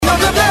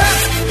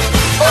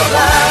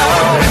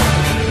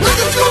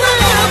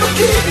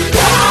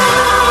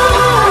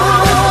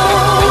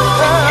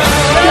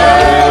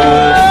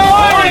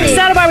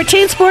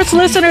sports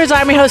listeners.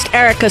 I'm your host,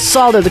 Erica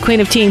Saldo, the Queen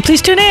of Teen.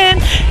 Please tune in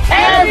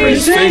every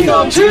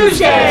single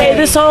Tuesday.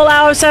 This whole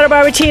hour of Santa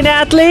Barbara Teen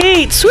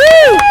Athletes. Woo!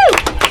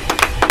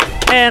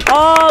 And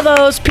all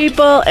those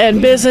people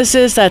and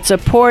businesses that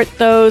support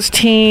those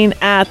teen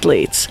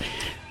athletes.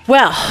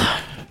 Well,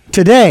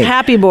 today,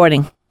 happy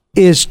boarding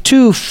is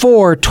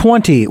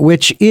 2-4-20,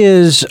 which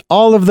is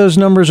all of those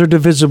numbers are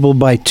divisible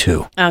by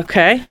 2.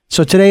 Okay.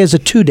 So today is a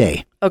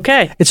 2-day.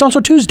 Okay. It's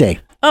also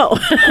Tuesday. Oh,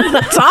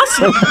 that's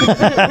awesome.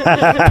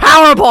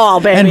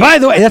 Powerball, baby. And by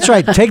the way, that's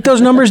right. Take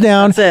those numbers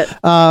down. That's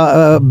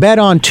it. Bet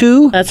on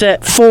 2. That's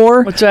it.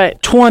 4. That's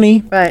right.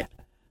 20. Right.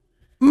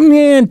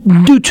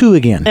 And do 2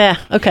 again. Yeah,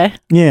 okay.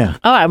 Yeah.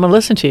 All right, I'm going to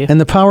listen to you. And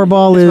the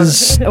Powerball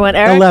is when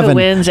Erica 11.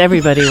 wins,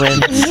 everybody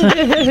wins.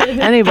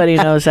 Anybody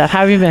knows that. How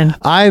have you been?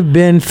 I've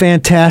been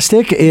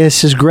fantastic.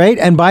 This is great.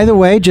 And by the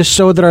way, just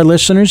so that our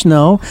listeners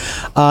know,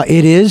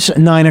 it is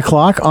 9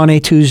 o'clock on a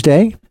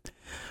Tuesday.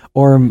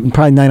 Or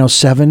probably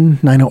 9:07,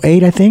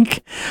 9:08, I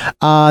think.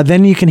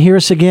 Then you can hear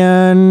us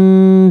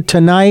again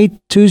tonight,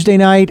 Tuesday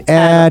night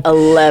at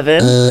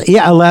 11.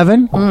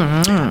 11.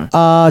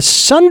 Mm-hmm.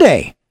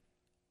 Sunday,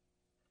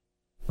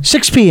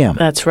 6 p.m.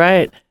 That's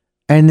right.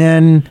 And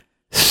then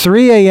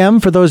 3 a.m.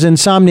 for those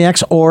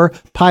insomniacs or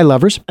pie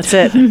lovers. That's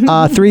it.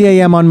 3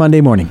 a.m. on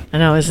Monday morning. I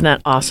know, isn't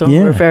that awesome?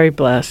 Yeah. We're very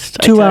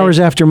blessed. 2 hours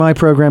after my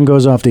program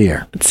goes off the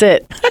air. That's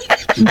it.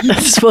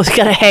 That's supposed to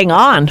gotta hang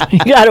on. You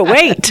gotta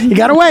wait. You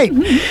gotta wait.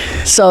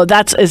 So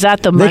is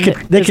that the Monday?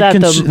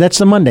 That's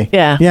the Monday.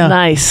 Yeah.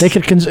 Nice. They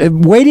could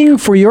waiting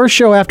for your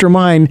show after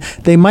mine.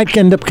 They might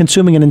end up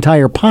consuming an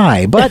entire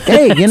pie. But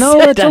hey, you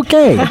know it's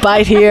okay. A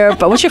bite here.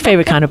 But what's your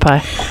favorite kind of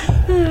pie?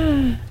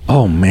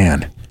 Oh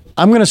man,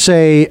 I'm gonna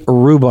say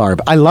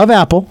rhubarb. I love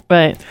apple.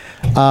 Right.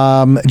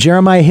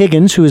 Jeremiah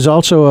Higgins, who is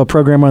also a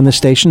programmer on this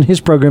station, his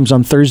program's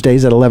on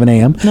Thursdays at 11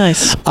 a.m.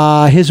 Nice.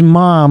 His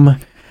mom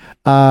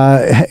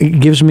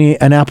gives me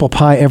an apple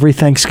pie every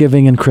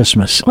Thanksgiving and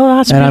Christmas. Well,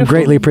 that's and beautiful. I'm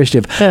greatly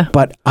appreciative. Yeah.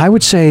 But I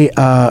would say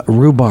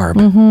rhubarb.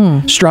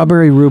 Mm-hmm.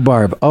 Strawberry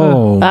rhubarb.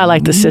 Oh, I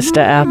like the sister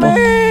apple.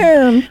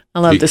 Man. I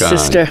love the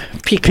sister.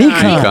 Pecan.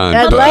 Pecan.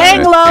 And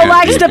Langlo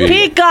likes the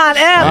pecan.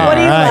 What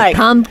do you like?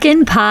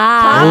 Pumpkin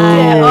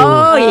pie.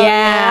 Oh,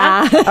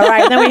 yeah. All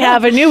right. Then we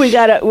have a new,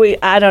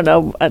 I don't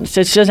know. It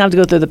doesn't have to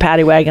go through the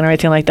paddy wagon or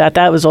anything like that.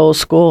 That was old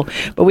school.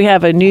 But we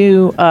have a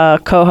new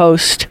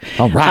co-host.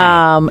 All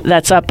right.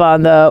 That's up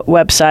on the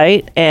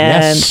website.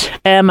 And yes.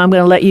 I'm going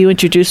to let you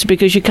introduce it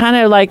because you kind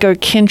of like are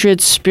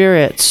kindred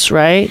spirits,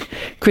 right?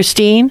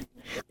 Christine?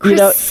 You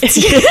know, yes,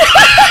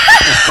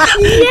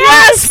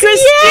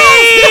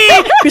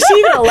 Christine.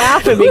 Christine will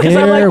laugh at me because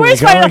I'm like,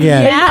 where's my?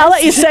 I'll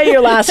let you say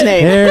your last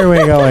name. Here we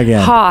go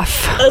again.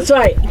 Hoff. That's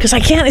right, because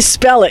I can't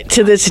spell it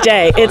to this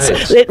day.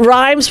 It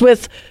rhymes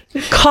with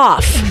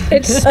cough.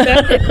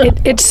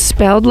 It's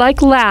spelled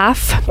like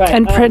laugh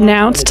and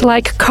pronounced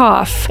like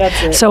cough.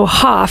 So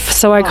Hoff.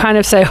 So I kind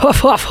of say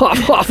Hoff, Hoff, Hoff,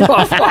 Hoff,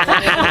 Hoff,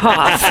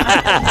 Hoff.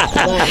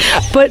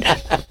 But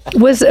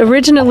was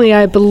originally,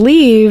 I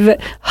believe,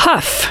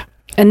 Huff.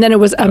 And then it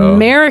was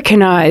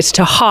Americanized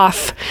to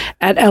Hoff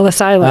at Ellis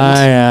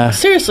Island.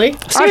 Seriously? Yeah.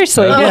 That's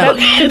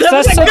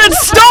a good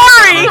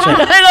story.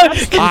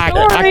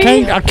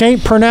 I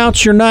can't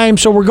pronounce your name,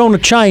 so we're going to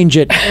change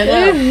it.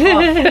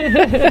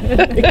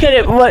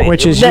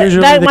 Which is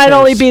usually that the might case.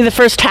 only be the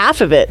first half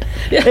of it.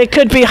 It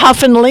could be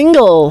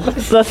Huffenlingle,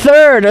 the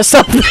third, or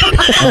something.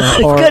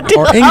 or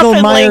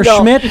Engelmeyer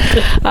Schmidt.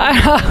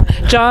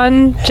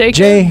 John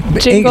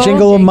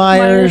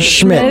Jingelmeyer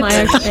Schmidt.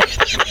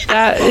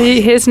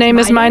 His name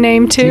is my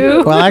name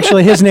too. Well,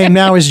 actually, his name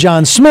now is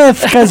John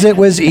Smith because it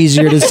was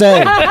easier to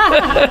say.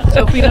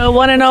 So if you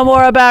want to know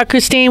more about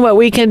Christine, what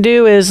we can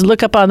do is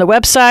look up on the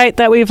website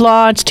that we've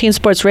launched,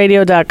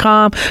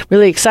 teensportsradio.com.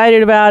 Really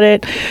excited about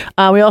it.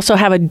 We also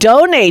have a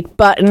donate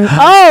button.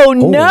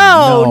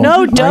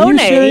 No donate. Are you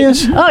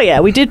serious? Oh, yeah.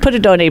 We did put a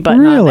donate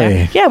button on there.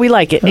 Really? Yeah, we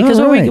like it because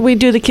right. we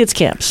do the kids'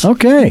 camps.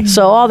 Okay.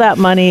 So all that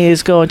money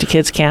is going to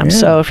kids' camps.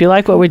 Yeah. So if you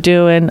like what we're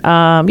doing,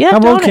 How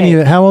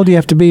old do you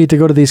have to be to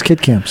go to these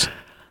kid camps?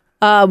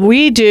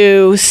 We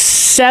do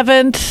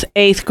 7th,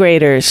 8th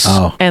graders,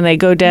 and they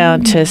go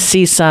down to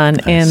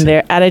CSUN in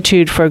their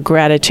Attitude for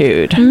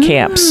Gratitude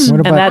camps. What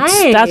about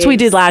and that's what we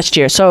did last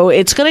year. So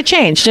it's going to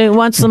change. So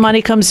once the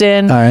money comes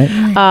in, all right.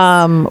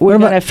 we're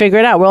going to figure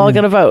it out. We're all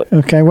going to vote.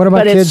 Okay. What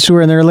about kids who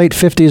are in their late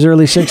 50s,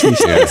 early 60s?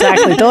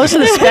 Exactly. Those are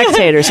the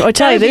spectators. I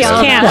tell you, these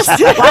camps,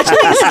 watching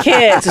these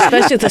kids,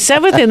 especially at the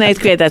 7th and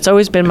 8th grade, that's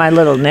always been my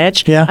little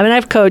niche. Yeah. I mean,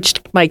 I've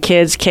coached my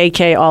kids,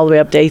 KK, all the way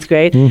up to 8th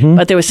grade,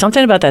 but there was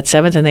something about that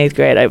 7th and 8th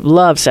grade. I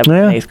love 7th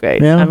and 8th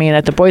grade. Yeah. I mean,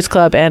 at the boys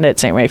club and at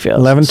St. Raphael's.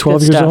 11,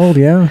 12 years old,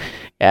 yeah.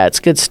 Yeah, it's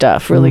good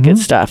stuff. Really good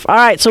stuff. All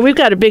right, so we've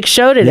got a big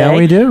show today. Yeah,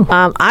 we do.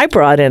 I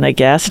brought in a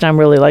guest, and I'm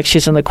really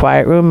she's in the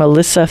quiet room,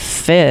 Melissa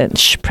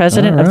Finch,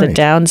 president of the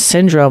Down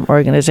Syndrome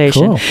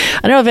Organization. Cool.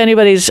 I don't know if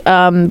anybody's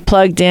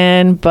plugged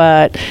in,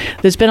 but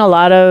there's been a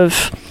lot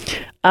of,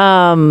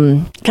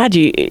 I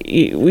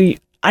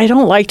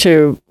don't like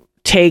to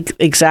take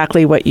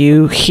exactly what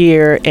you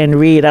hear and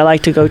read. I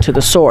like to go to the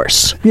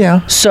source.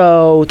 Yeah.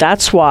 So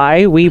that's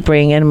why we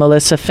bring in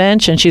Melissa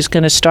Finch, and she's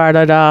going to start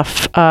it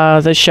off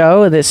the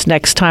show this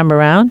next time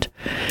around.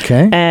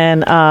 Okay.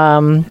 And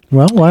well,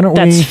 why don't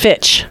that's we?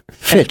 Fitch.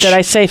 Fitch. Did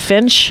I say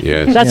Finch?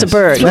 Yes. That's a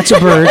bird. That's a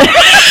bird.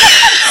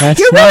 That's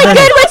You're not really an-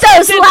 good with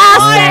those last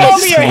Fly over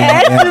names. your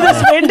head through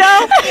this window.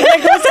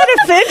 Like, was that a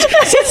Finch?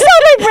 See, this is how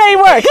my brain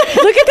works.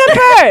 Look at that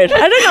bird.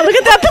 I don't know. Look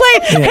at that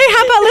plane. Hey,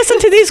 how about listen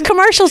to these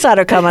commercials that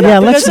are coming Yeah,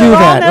 up? let's Because do they're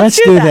all- that. Let's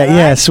do that. right?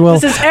 Yes. Well,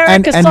 This is Erica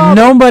and Salter.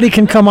 nobody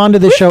can come onto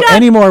the show got-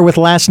 anymore with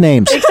last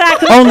names.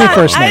 Exactly. Only We've got-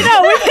 first names. I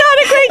know. We've got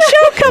a great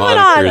show coming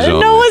on. Monikers No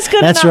only. one's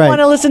going That's to right. want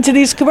to listen to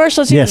these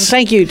commercials. Yes.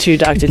 Thank you to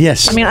Dr. D.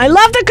 Yes. I mean, I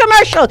love the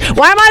commercials.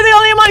 Why am I the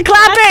only one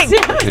clapping?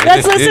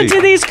 Let's listen to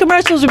these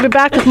commercials. We'll be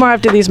back with more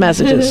after these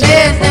messages. We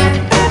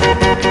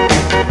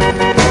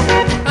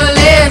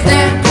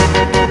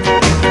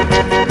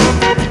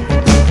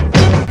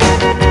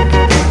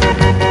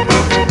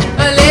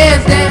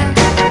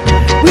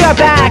are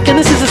back, and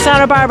this is the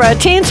Santa Barbara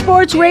Teen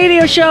Sports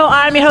Radio Show.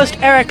 I'm your host,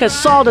 Erica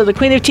Salter, the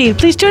Queen of Teen.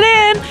 Please tune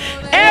in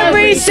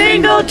every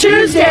single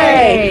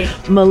Tuesday.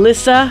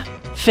 Melissa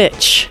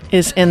Fitch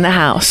is in the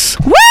house.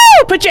 Woo!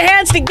 Put your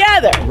hands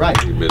together. Right.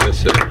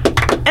 Melissa.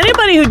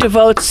 Anybody who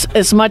devotes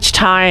as much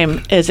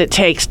time as it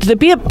takes to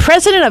be a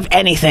president of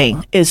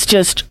anything is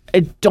just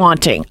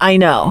daunting. I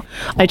know.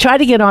 I try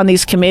to get on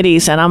these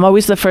committees, and I'm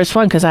always the first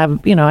one because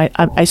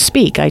I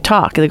speak, I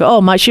talk. They go,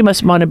 "Oh, she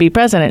must want to be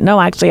president." No,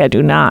 actually, I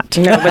do not.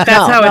 No, but that's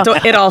how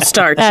it all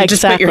starts. You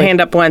just put your Exactly.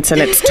 hand up once and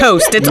it's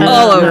toast. It's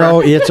all over. No,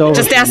 it's over.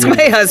 Just ask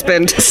my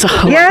husband. So,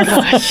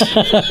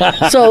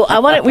 Yes. So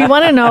we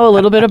want to know a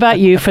little bit about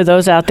you for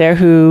those out there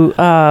who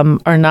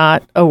are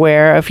not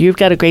aware of. You've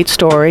got a great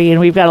story, and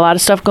we've got a lot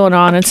of stuff going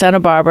on in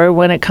Santa Barbara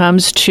when it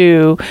comes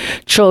to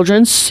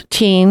children's,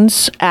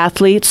 teens,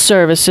 athletes,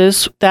 services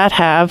that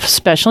have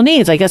special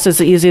needs. I guess is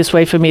the easiest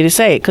way for me to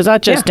say it, because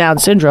not just Down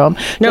syndrome.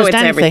 No, just it's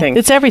anything. everything.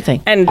 It's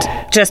everything. And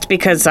just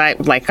because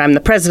I'm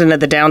the president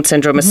of the Down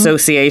Syndrome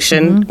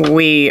Association,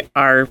 we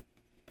are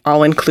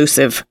all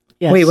inclusive.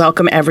 Yes. We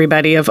welcome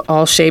everybody of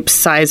all shapes,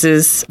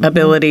 sizes,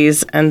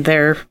 abilities, and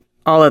they're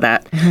all of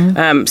that.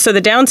 So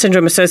the Down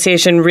Syndrome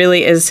Association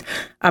really is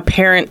a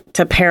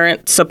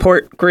parent-to-parent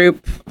support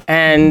group,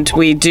 and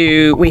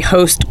we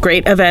host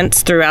great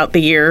events throughout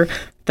the year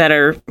that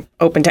are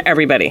open to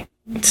everybody.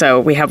 So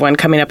we have one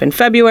coming up in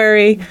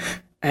February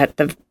at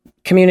the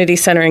Community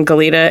Center in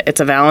Goleta. It's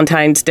a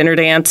Valentine's dinner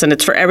dance, and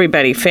it's for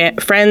everybody,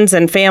 friends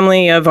and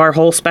family of our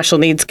whole special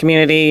needs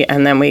community.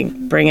 And then we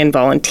bring in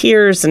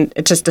volunteers, and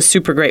it's just a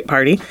super great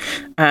party.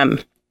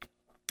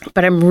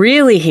 But I'm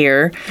really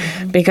here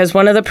because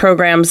one of the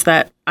programs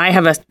that I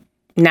have a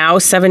now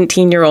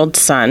 17-year-old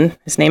son,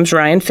 his name's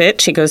Ryan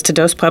Fitch. He goes to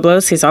Dos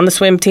Pueblos. He's on the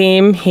swim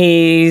team.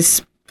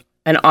 He's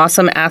an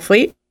awesome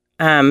athlete.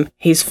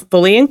 He's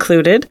fully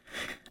included.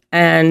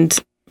 And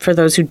for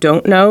those who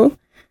don't know,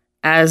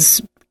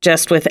 as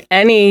just with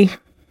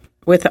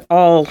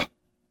all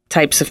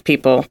types of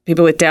people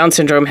with Down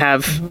syndrome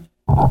have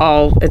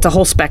it's a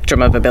whole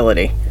spectrum of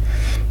ability.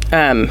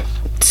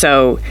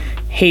 So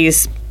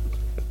he's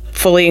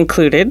fully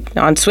included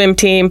on swim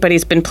team, but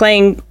he's been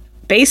playing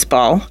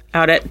baseball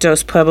out at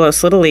Dos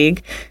Pueblos Little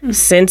League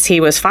since he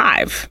was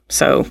 5.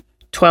 So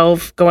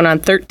 12 going on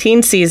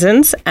 13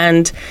 seasons.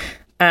 And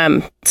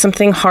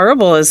something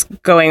horrible is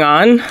going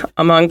on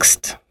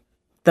amongst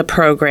the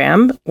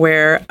program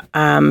where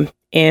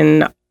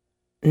in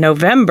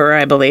November,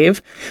 I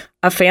believe,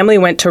 a family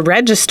went to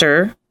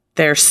register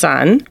their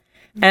son,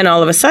 and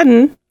all of a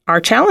sudden, our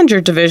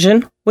Challenger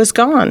division was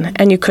gone,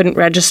 and you couldn't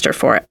register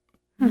for it.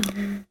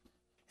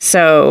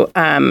 So,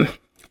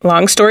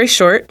 long story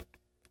short,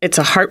 it's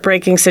a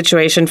heartbreaking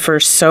situation for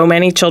so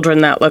many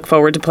children that look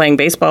forward to playing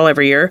baseball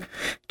every year,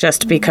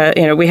 just because,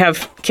 we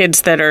have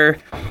kids that are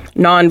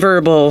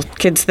nonverbal,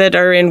 kids that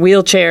are in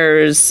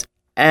wheelchairs,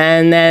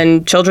 and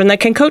then children that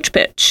can coach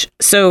pitch.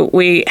 So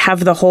we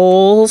have the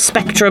whole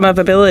spectrum of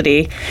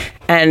ability,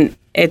 and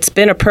it's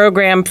been a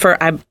program for,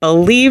 I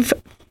believe,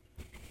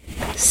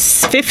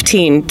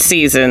 15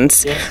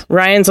 seasons. Yes.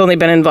 Ryan's only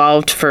been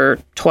involved for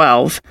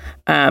 12.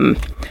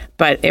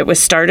 But it was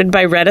started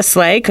by Retta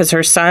Slay because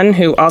her son,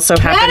 who also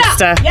happens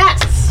to...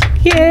 Yes!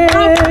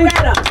 Yay!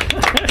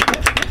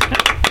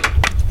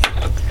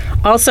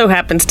 Also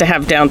happens to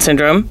have Down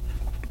syndrome,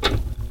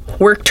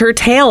 worked her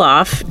tail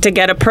off to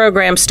get a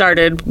program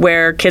started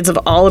where kids of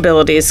all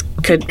abilities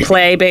could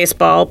play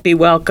baseball, be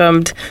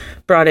welcomed,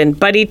 brought in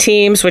buddy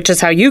teams, which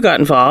is how you got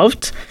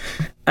involved,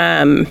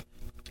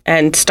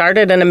 and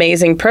started an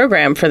amazing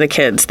program for the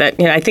kids that,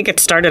 I think it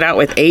started out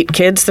with 8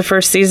 kids the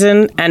first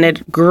season, and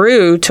it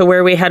grew to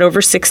where we had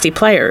over 60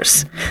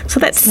 players. So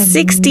that's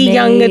 60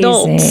 young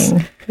adults.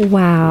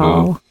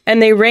 Wow.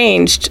 And they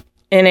ranged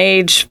in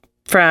age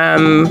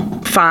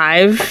from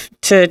 5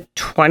 to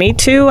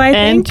 22, I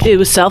And think. it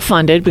was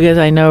self-funded because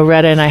I know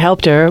Retta and I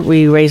helped her.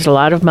 We raised a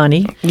lot of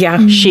money. Yeah.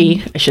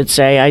 I should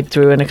say. I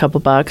threw in a couple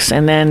bucks.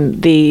 And then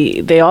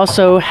they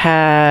also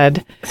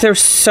had There's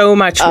so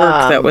much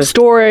work that was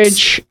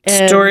storage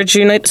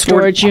units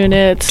storage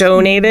units.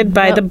 donated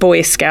by the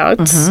Boy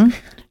Scouts.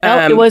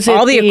 Was it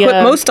all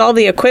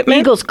the equipment?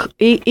 Eagles.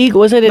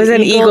 Was it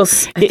an Eagle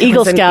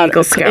Scout?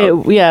 Eagle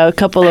Scout. A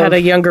couple Had of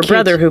a younger kids.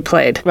 brother who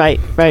played. Right.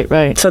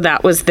 So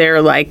that was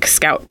their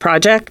scout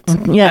project.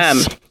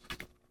 Yes.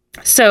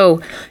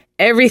 So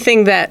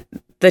everything that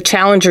the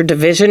Challenger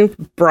division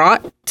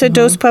brought to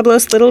Dos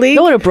Pueblos Little League. You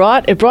know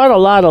what it brought a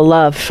lot of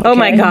love. Oh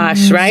my okay?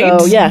 gosh, right?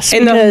 So yes,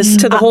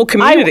 to the whole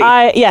community.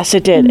 Yes,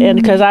 it did,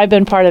 and because I've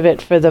been part of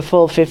it for the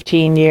full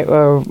 15 years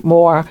or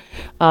more.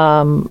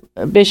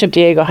 Bishop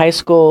Diego High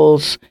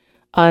School's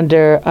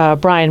under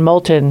Brian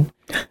Moulton.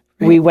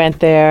 We went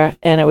there,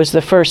 and it was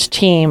the first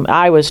team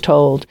I was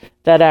told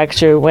that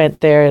actually went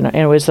there, and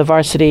it was the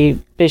varsity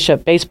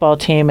Bishop baseball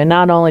team. And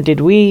not only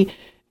did we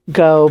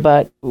go,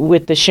 but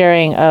with the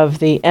sharing of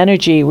the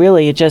energy,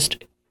 really, it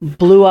just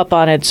blew up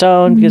on its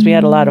own because we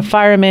had a lot of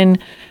firemen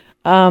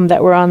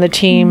that were on the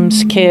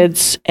team's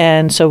kids,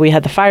 and so we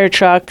had the fire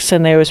trucks,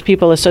 and there was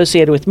people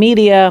associated with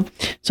media.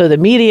 So the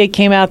media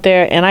came out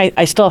there, and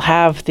I still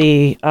have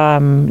the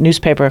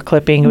newspaper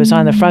clipping. It was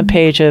on the front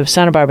page of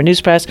Santa Barbara News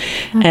Press,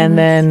 and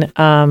then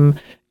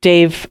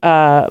Bill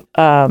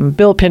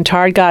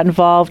Pintard got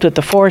involved with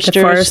the Foresters.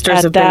 The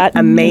Foresters have at been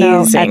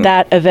amazing. at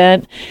that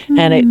event,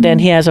 and then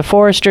he has a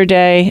Forester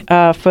Day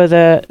for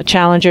the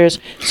Challengers.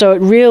 So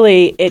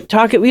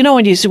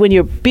when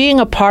you're being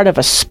a part of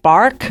a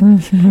spark,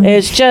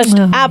 it's just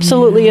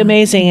absolutely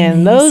amazing.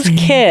 And those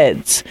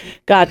kids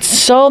got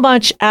so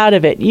much out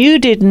of it.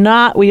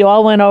 We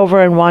all went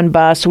over in one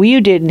bus.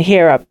 You didn't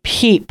hear a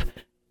peep.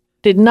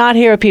 Did not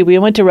hear a peep. We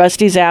went to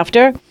Rusty's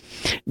after.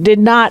 Did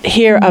not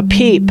hear a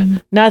peep,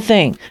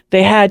 nothing.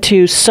 They had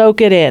to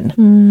soak it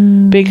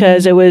in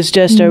because it was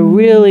just a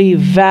really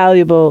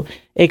valuable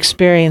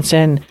experience.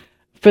 And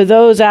for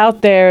those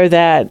out there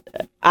that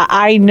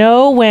I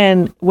know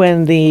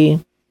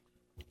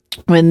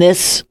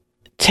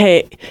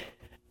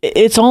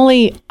it's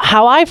only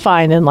how I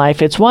find in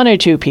life, it's one or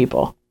two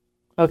people,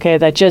 okay,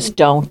 that just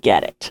don't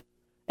get it.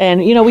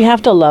 And, we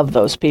have to love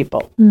those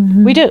people.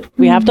 We do.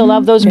 We have to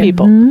love those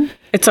people.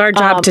 It's our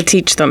job to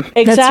teach them.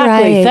 Exactly. That's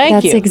right. Thank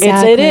That's you.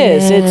 exactly it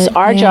is. it. It's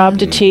our job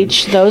to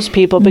teach those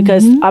people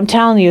because I'm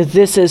telling you,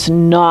 this is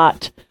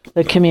not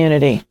the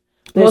community.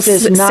 This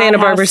is not Santa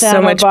how Barbara's Santa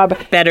so much Barbara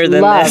better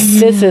than loves.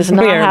 this. This is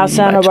not We are how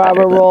Santa much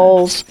Barbara better than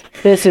rolls.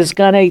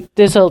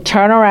 This'll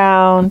turn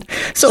around.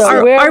 So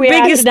where our are we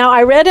at? biggest. Now,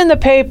 I read in the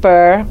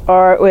paper,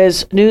 or it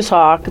was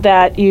Newshawk,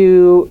 that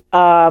you.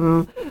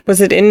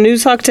 Was it in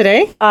Newshawk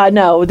today?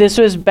 No, this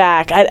was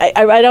back. I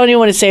don't even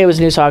want to say it was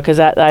Newshawk because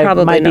I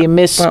Probably might be not.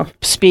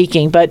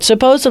 misspeaking. But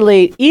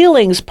supposedly,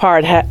 Ealing's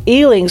Park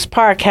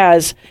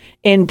has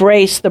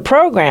embraced the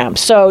program.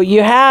 So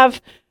you have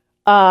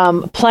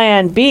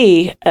Plan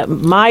B,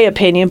 my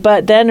opinion.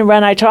 But then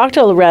when I talked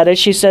to Loretta,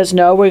 she says,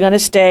 no, we're going to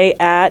stay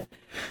at.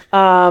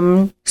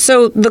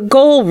 So the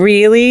goal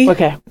really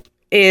Okay.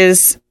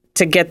 is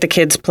to get the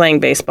kids playing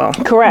baseball.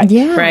 Correct.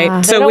 Yeah.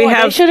 Right. So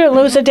They shouldn't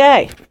lose a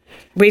day.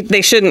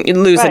 they shouldn't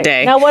lose Right. a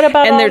day. Now, what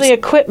about And all there's- the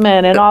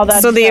equipment and all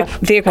that So stuff?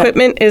 the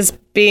equipment is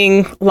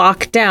being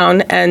locked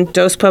down, and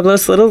Dos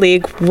Pueblos Little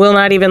League will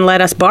not even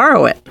let us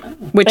borrow it,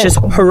 which is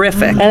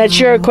horrific. And it's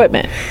your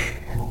equipment.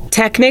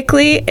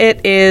 Technically,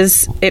 it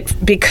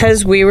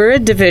because we were a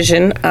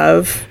division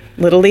of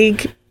Little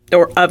League,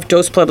 or of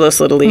Dos Pueblos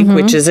Little League,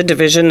 which is a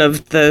division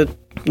of the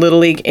Little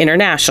League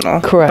International.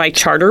 Correct. By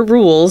charter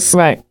rules.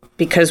 Right.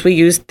 Because we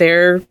used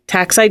their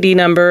tax ID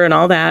number and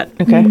all that.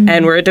 Okay.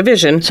 And we're a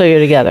division. So you're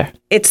together.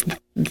 It's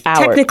Ours.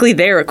 technically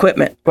their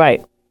equipment.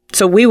 Right.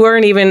 So we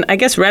weren't even, I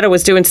guess Retta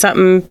was doing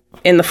something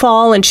in the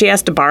fall and she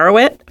asked to borrow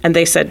it, and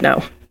they said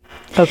no.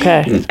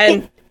 Okay.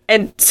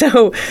 And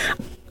so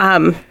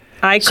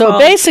I So called.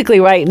 basically,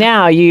 right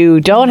now, you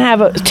don't have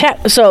a.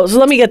 So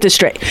let me get this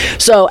straight.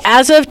 So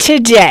as of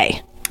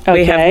today,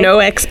 We have no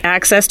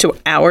access to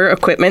our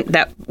equipment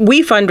that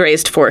we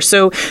fundraised for.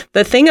 So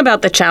the thing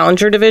about the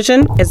Challenger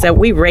division is that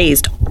we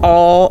raised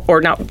all, or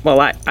not, well,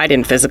 I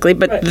didn't physically,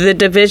 but the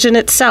division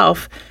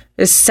itself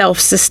is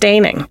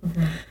self-sustaining.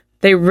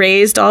 They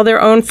raised all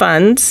their own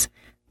funds.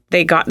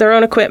 They got their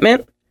own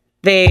equipment.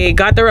 They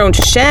got their own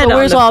shed. So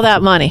where's all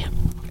that money?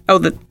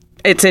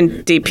 It's in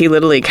DP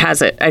Little League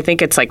has it. I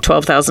think it's like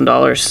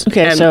 $12,000.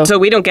 Okay, and so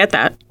we don't get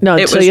that. No,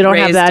 It so was you don't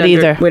have raised that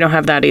either. We don't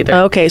have that either.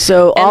 Okay,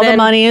 so all the then-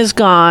 money is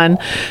gone.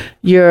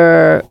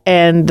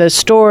 And the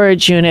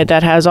storage unit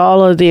that has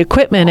all of the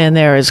equipment in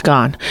there is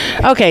gone.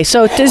 Okay,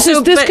 so this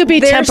but could be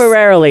there's-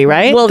 temporarily,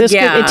 right? Well, this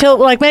yeah. could,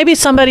 until maybe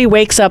somebody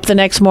wakes up the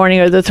next morning,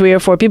 or the 3 or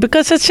 4 people,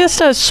 because it's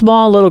just a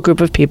small little group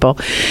of people,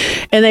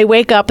 and they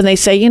wake up and they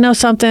say,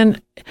 something.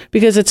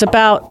 Because it's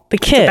about the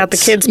kids. About the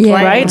kids Yeah.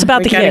 playing. Right? It's about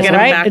We the gotta kids, get 'em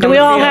right? back Do on we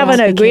the all field. have an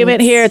The agreement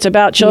kids. here? It's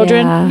about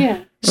children. Yeah.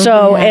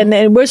 So,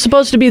 and we're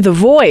supposed to be the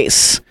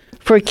voice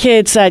for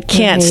kids that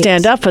can't Right.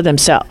 stand up for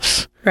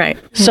themselves. Right.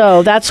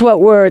 So that's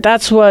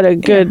what a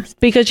good,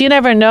 because you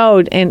never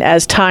know, and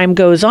as time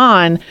goes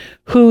on,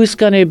 who's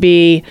going to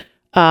be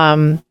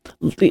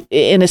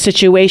in a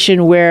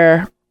situation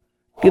where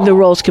the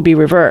roles could be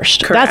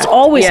reversed. Correct. That's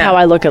always how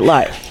I look at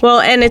life. Well,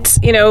 and it's,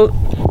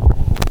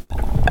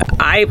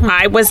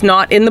 I was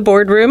not in the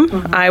boardroom.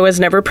 Mm-hmm. I was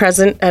never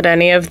present at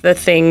any of the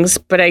things,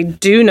 but I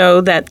do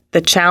know that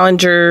the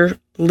Challenger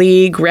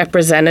League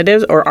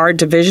representatives or our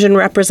division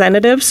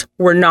representatives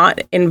were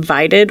not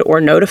invited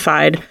or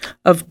notified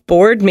of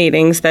board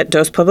meetings that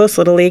Dos Pueblos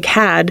Little League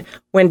had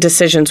when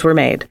decisions were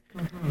made.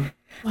 Mm-hmm.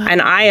 Wow.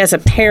 And I, as a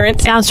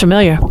parent... Sounds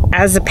familiar.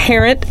 As a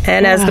parent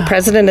and as the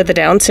president of the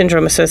Down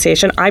Syndrome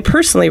Association, I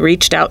personally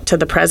reached out to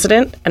the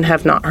president and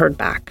have not heard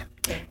back.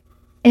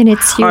 And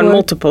it's on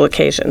multiple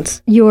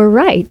occasions. You're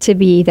right to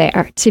be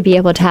there, to be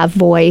able to have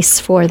voice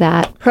for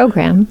that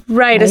program.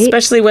 Right,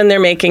 especially when they're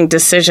making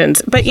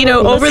decisions. But, over the past few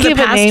years... Let's give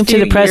a name to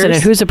the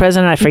president. Who's the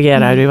president? I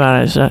forget. I'll be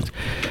honest.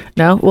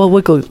 No? Well,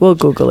 we'll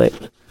Google it.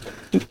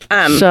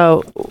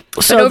 So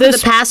over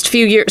the past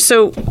few years...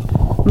 So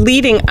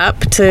leading up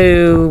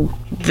to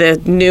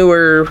the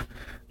newer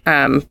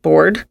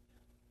board,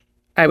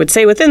 I would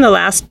say within the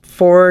last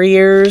 4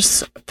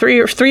 years,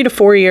 3 to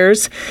 4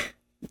 years,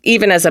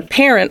 even as a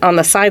parent on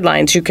the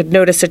sidelines, you could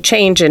notice a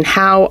change in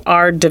how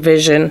our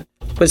division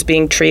was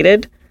being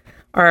treated.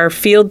 Our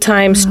field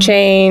times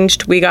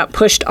changed. We got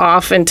pushed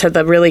off into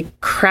the really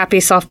crappy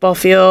softball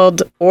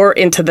field or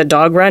into the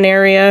dog run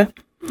area.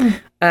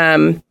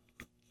 And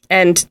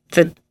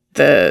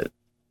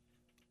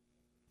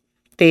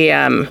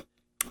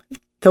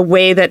the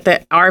way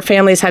that our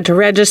families had to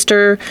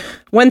register.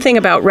 One thing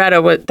about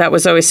Retta that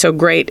was always so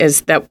great is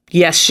that,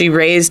 yes, she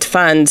raised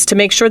funds to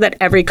make sure that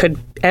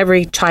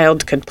every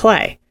child could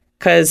play,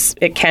 because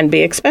it can be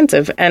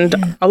expensive. And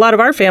a lot of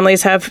our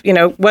families have,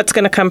 what's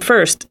going to come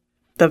first,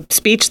 the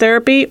speech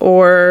therapy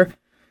or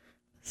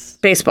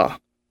baseball.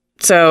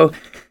 So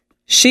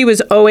she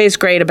was always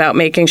great about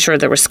making sure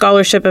there was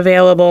scholarship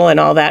available and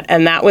all that.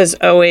 And that was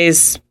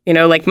always,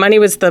 money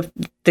was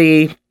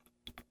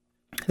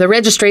the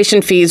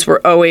registration fees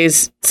were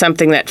always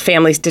something that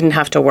families didn't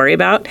have to worry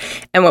about.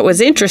 And what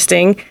was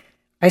interesting,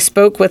 I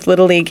spoke with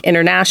Little League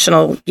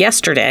International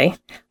yesterday,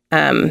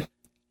 the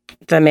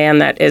man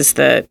that is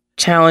the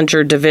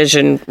Challenger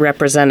Division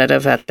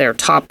representative at their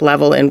top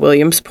level in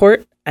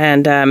Williamsport.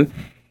 And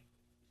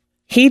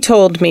he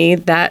told me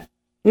that,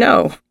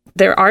 no,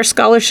 there are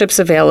scholarships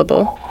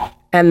available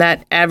and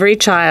that every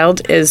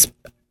child is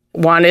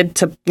wanted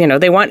to,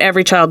 they want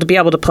every child to be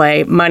able to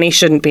play. Money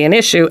shouldn't be an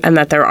issue, and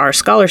that there are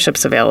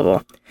scholarships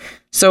available.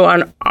 So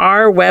on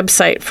our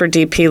website for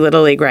DP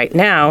Little League right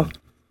now,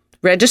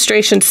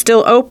 registration's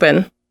still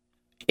open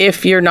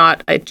if you're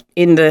not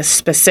in the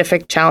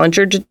specific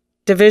Challenger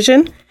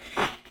division.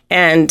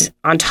 And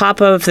on top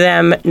of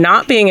them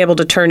not being able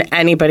to turn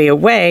anybody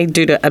away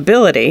due to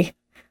ability,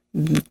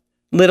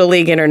 Little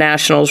League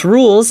International's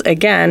rules,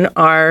 again,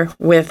 are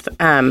with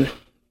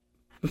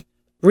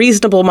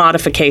reasonable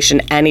modification,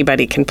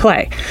 anybody can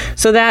play.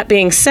 So that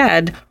being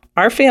said,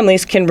 our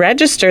families can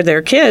register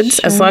their kids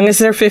as long as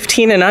they're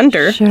 15 and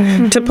under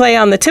to play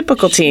on the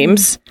typical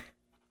teams.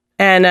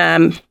 And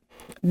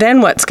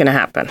then what's going to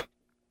happen?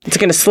 It's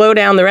going to slow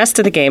down the rest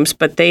of the games,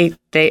 but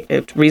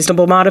it's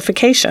reasonable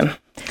modification.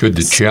 Could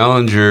the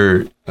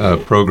Challenger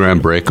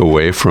program break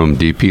away from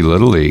DP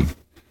Little League?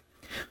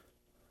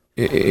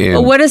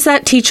 Well, what does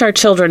that teach our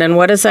children, and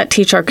what does that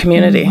teach our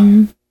community?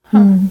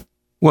 Mm-hmm.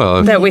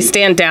 Well, that we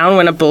stand down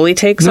when a bully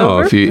takes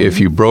over? No, if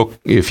you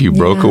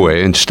broke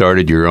away and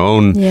started your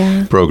own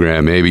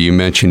program, maybe you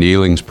mentioned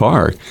Ealing's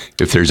Park.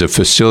 If there's a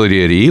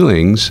facility at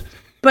Ealing's.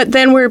 But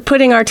then we're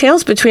putting our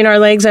tails between our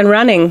legs and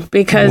running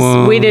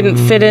because we didn't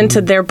fit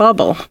into their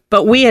bubble.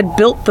 But we had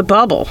built the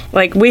bubble.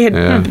 They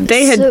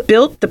had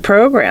built the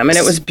program, and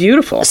it was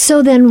beautiful.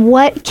 So then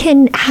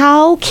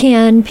how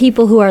can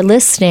people who are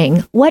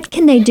listening, what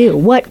can they do?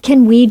 What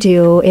can we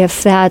do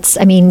if that's,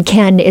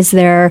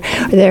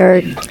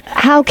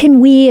 how can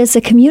we as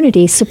a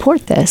community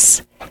support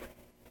this?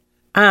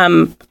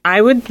 I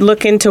would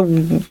look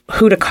into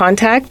who to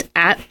contact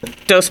at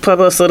Dos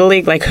Pueblos Little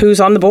League, who's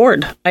on the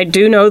board. I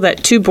do know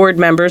that 2 board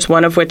members,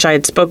 one of which I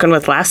had spoken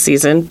with last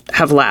season,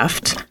 have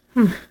left.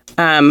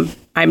 I'm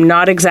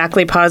not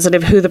exactly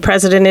positive who the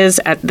president is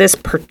at this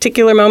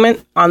particular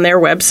moment. On their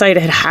website,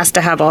 it has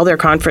to have all their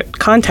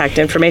contact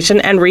information,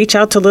 and reach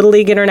out to Little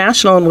League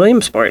International in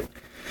Williamsport.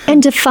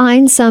 And to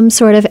find some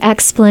sort of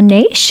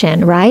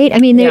explanation, right?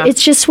 It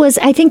just was,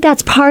 I think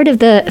that's part of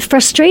the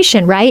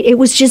frustration, right? It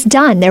was just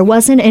done. There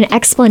wasn't an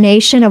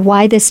explanation of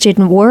why this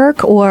didn't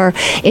work, or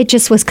it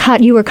just was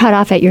you were cut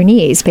off at your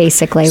knees,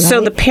 basically, right? So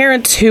the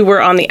parents who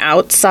were on the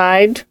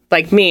outside,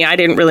 like me, I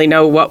didn't really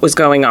know what was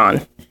going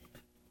on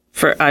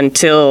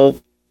until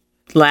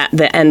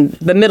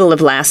the middle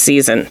of last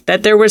season,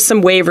 that there were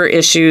some waiver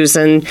issues.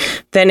 And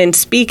then in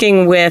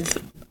speaking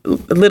with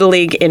Little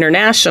League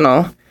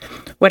International,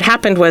 what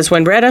happened was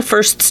when Retta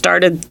first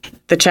started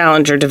the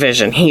Challenger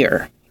division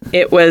here,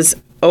 it was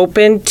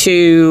open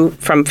to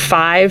from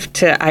 5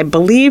 to, I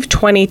believe,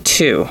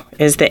 22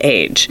 is the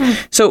age.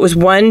 So it was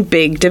one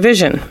big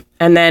division.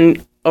 And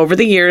then over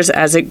the years,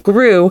 as it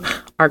grew,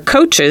 our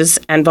coaches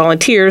and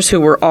volunteers who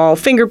were all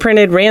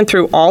fingerprinted, ran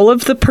through all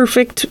of the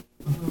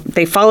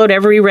they followed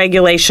every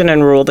regulation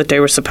and rule that they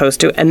were supposed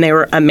to, and they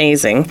were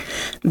amazing.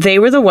 They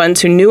were the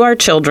ones who knew our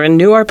children,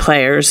 knew our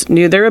players,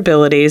 knew their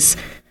abilities,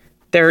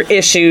 their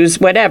issues,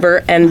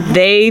 whatever, and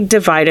they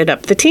divided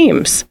up the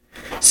teams.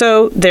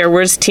 So there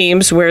was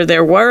teams where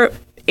there were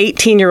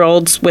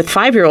 18-year-olds with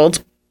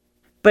 5-year-olds,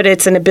 but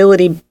it's an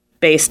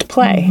ability-based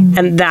play,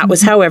 and that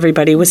was how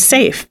everybody was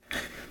safe.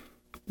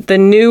 The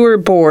newer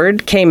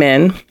board came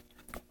in.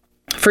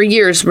 For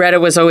years, Retta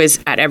was always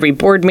at every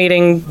board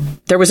meeting.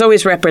 There was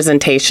always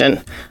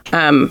representation.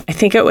 I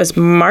think it was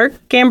Mark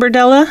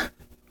Gambardella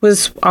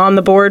was on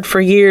the board for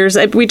years.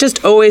 There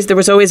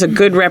was always a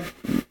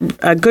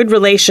good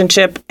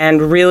relationship,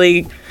 and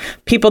really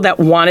people that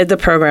wanted the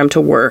program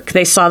to work.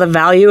 They saw the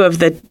value of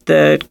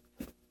the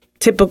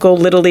typical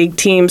Little League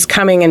teams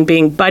coming and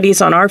being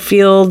buddies on our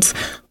fields,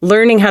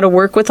 learning how to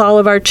work with all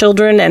of our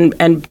children,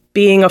 and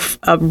being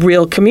a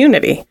real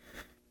community,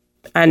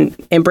 and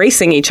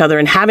embracing each other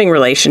and having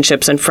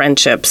relationships and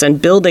friendships and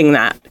building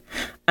that.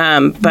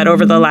 But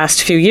over the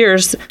last few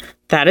years,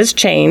 that has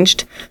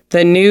changed.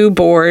 The new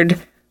board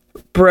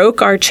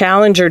broke our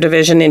challenger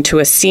division into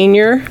a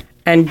senior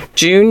and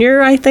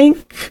junior, I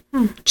think,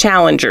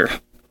 challenger.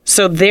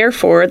 So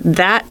therefore,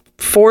 that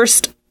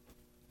forced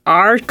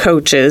our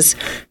coaches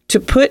to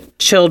put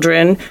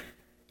children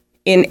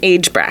in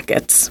age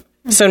brackets.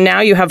 So now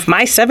you have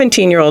my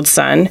 17-year-old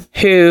son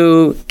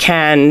who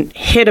can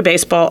hit a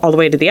baseball all the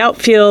way to the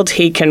outfield.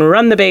 He can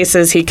run the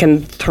bases. He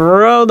can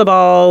throw the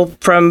ball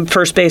from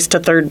first base to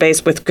third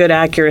base with good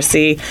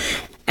accuracy.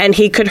 And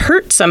he could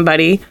hurt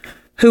somebody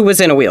who was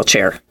in a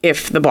wheelchair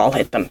if the ball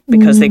hit them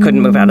because they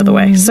couldn't move out of the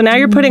way. So now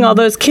you're putting all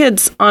those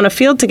kids on a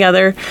field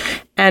together,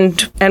 and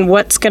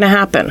what's going to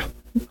happen?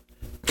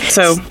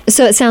 So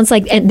it sounds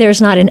like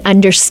there's not an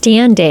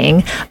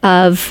understanding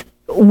of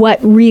what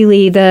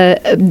really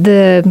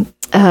the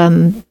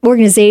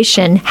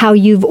organization, how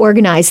you've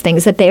organized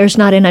things, that there's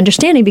not an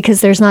understanding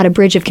because there's not a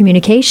bridge of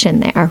communication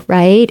there,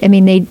 right? I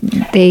mean,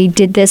 they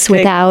did this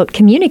without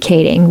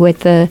communicating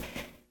with the,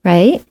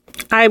 right?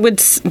 I would,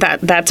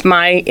 that's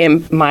my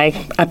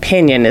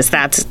opinion, is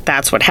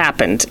that's what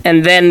happened.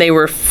 And then they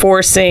were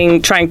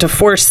trying to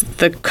force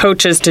the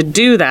coaches to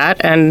do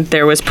that. And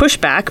there was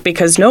pushback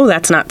because, no,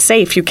 that's not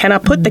safe. You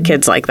cannot put the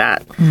kids like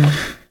that.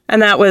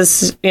 And that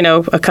was,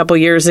 a couple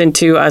years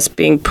into us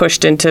being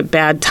pushed into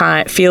bad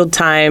field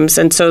times.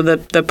 And so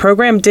the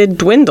program did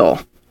dwindle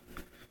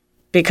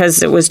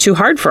because it was too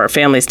hard for our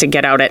families to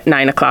get out at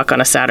 9:00 on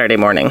a Saturday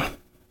morning.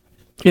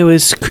 It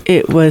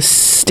was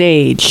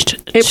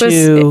staged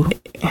to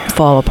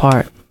fall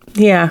apart.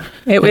 Yeah,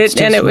 it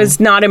was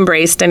not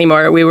embraced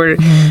anymore. We were,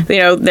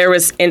 there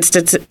was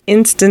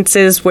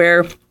instances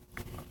where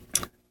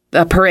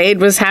the parade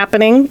was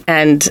happening,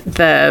 and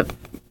the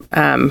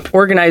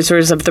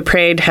organizers of the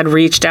parade had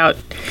reached out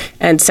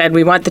and said,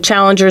 "We want the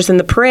challengers in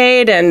the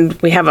parade, and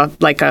we have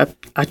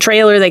a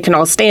trailer they can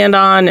all stand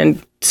on, and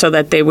so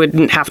that they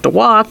wouldn't have to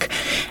walk."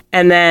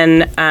 And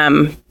then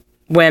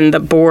when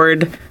the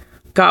board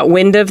got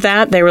wind of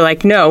that, they were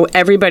like, "No,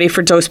 everybody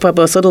for Dos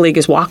Pueblos Little League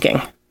is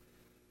walking."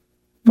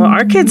 Well,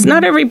 our kids,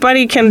 not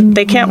everybody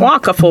can't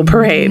walk a full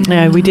parade.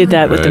 Yeah, we did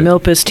that with the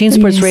Milpas Teen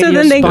Sports Radio. So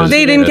then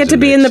they didn't get to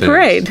be in the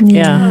parade.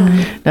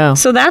 Yeah. No.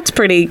 So that's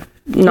pretty.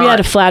 We had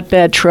a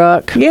flatbed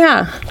truck.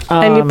 Yeah.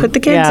 And you put the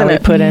kids in it. Yeah,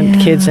 we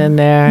put kids in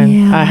there.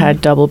 And I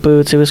had double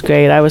boots. It was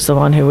great. I was the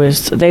one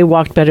they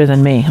walked better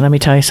than me. Let me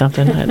tell you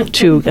something. I had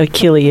 2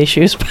 Achilles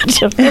issues.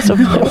 But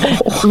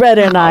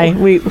Retta and I,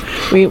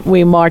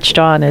 we marched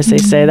on, as they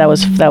say. That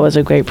was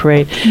a great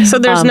parade. So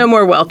there's no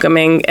more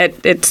welcoming.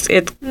 It's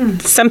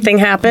something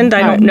happened.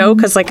 I don't know,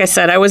 because like I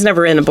said, I was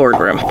never in a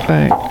boardroom.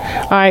 Right.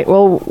 All right.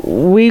 Well,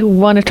 we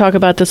want to talk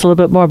about this a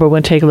little bit more, but we're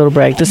going to take a little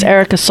break. This is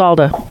Erica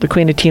Salda, the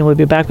Queen of Teen. We'll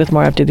be back with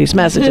more after these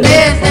messages.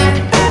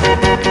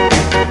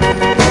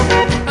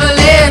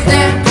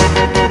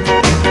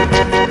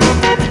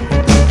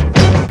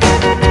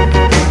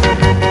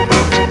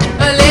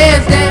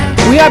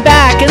 We are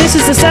back, and this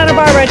is the Santa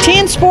Barbara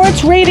Teen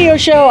Sports Radio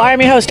Show. I'm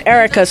your host,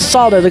 Erica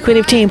Salda, the Queen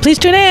of Teen. Please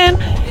tune in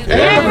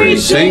every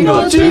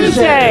single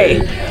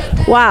Tuesday.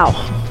 Wow.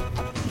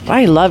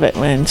 I love it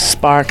when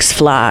sparks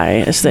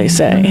fly, as they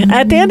say.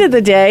 At the end of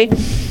the day,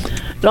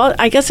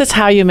 I guess it's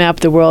how you map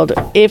the world.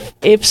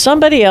 If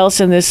somebody else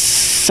in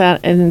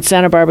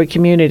Santa Barbara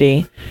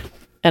community,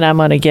 and I'm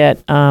going to get,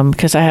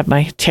 because I have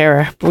my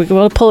tarot,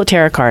 we'll pull a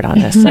tarot card on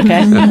this,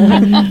 okay?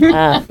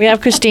 We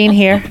have Christine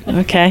here,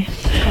 okay?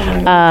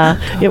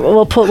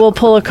 We'll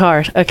pull a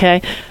card,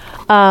 okay?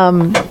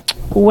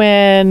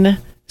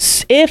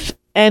 If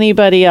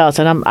anybody else,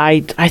 and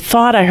I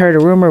thought I heard a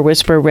rumor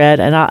whisper read,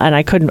 and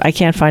I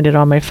can't find it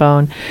on my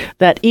phone,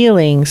 that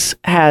Ealings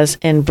has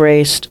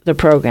embraced the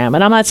program,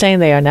 and I'm not saying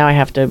they are now. I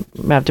have to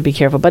be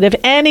careful, but if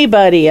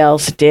anybody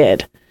else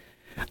did,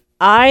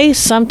 I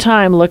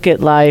sometimes look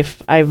at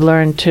life, I've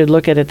learned to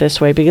look at it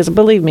this way, because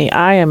believe me,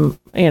 I am,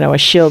 a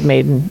shield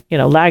maiden.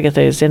 Lagatha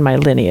is in my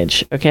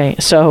lineage. Okay.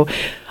 So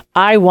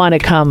I want to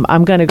come,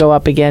 I'm going to go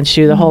up against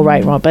you the whole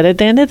right and wrong. But at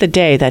the end of the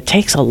day, that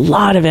takes a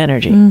lot of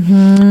energy.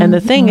 And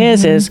the thing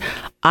is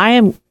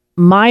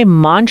my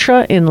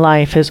mantra in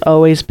life has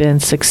always been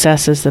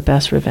success is the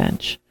best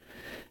revenge.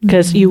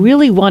 Because you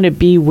really want to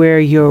be where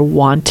you're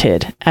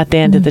wanted at the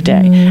end of the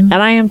day. And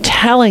I am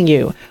telling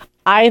you,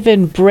 I've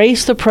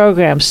embraced the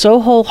program so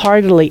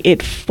wholeheartedly.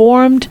 It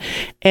formed,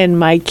 and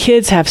my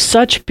kids have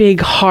such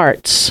big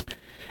hearts.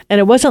 And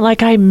it wasn't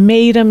like I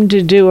made them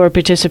to do or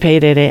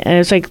participate in it. And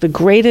it's like the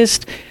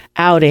greatest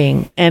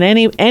outing. And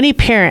any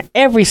parent,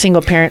 every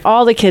single parent,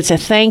 all the kids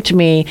have thanked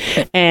me,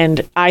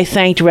 and I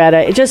thanked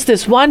Retta. It's just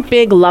this one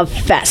big love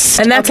fest.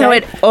 And that's how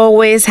it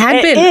always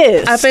had been. It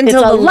is. Up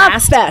until the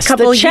last fest.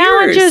 couple the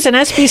challenges years. and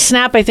SB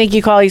Snap, I think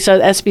you call it, so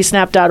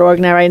sbsnap.org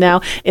now right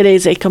now. It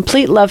is a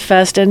complete love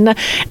fest. And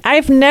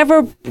I've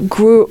never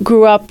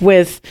grew up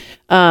with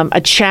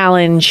a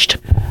challenged,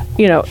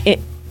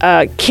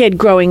 kid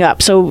growing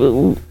up.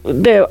 So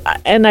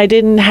and I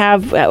didn't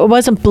have, I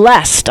wasn't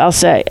blessed, I'll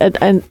say,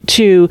 and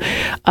to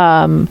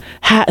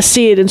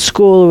see it in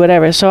school or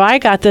whatever. So I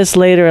got this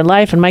later in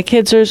life, and my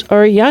kids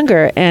are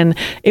younger, and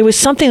it was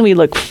something we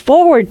looked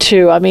forward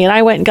to. I mean,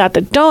 I went and got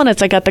the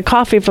donuts. I got the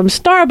coffee from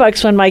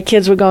Starbucks when my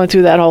kids were going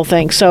through that whole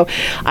thing. So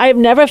I've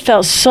never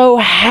felt so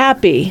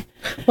happy.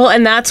 Well,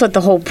 and that's what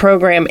the whole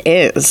program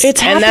is. It's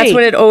happy. And that's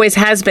what it always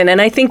has been.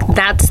 And I think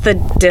that's the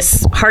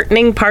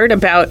disheartening part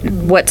about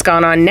what's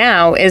gone on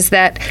now, is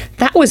that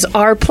was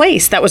our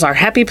place. That was our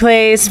happy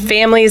place.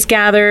 Families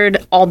gathered,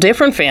 all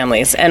different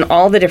families, and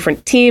all the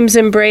different teams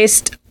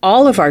embraced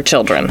all of our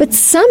children. But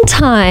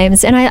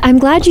sometimes, and I'm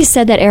glad you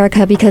said that,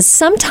 Erica, because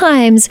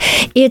sometimes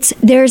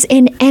there's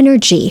an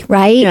energy,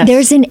 right? Yes.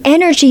 There's an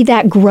energy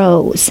that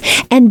grows,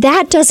 and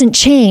that doesn't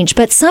change.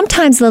 But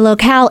sometimes the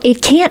locale,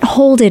 it can't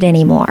hold it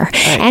anymore.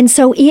 Right. And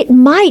so it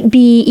might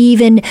be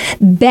even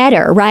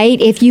better, right?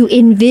 If you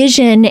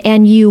envision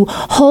and you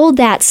hold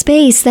that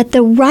space, that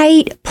the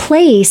right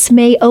place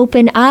may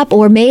open up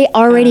or may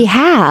already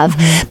have.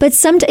 But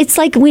it's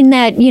like when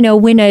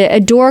when a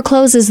door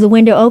closes, the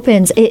window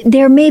opens.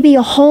 There may be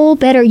a whole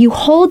better, you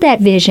hold that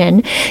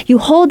vision, you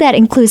hold that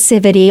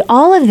inclusivity,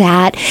 all of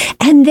that,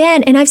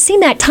 and I've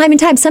seen that time and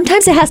time.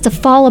 Sometimes it has to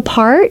fall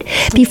apart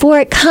before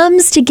it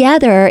comes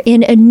together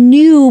in a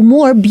new,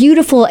 more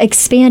beautiful,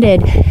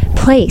 expanded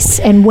place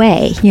and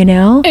way,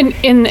 And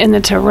in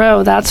the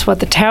tarot, that's what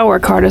the Tower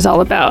card is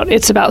all about.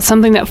 It's about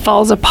something that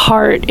falls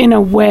apart in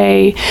a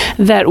way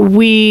that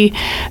we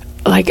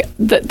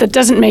that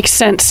doesn't make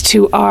sense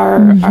to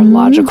our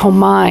logical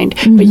mind,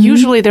 but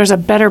usually there's a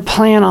better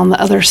plan on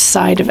the other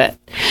side of it.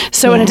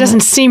 So, and it doesn't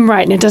seem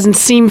right, and it doesn't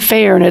seem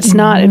fair, and it's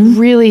not, it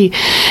really,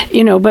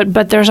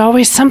 but there's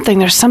always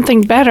there's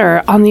something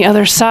better on the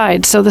other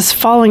side. So this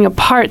falling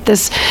apart,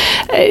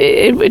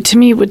 to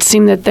me, it would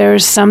seem that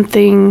there's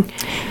something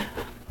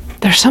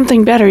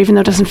better, even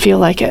though it doesn't feel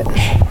like it.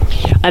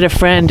 I had a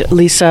friend,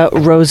 Lisa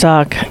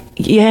Rozak.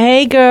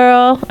 Hey,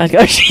 girl. I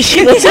go,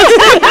 she listens.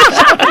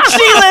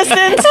 She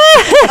listens.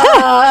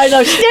 I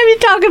know. She didn't even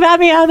talk about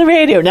me on the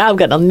radio. Now I'm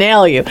going to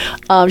nail you.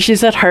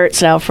 She's at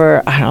Hertz now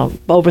for,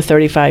 over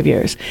 35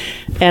 years.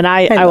 And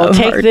I will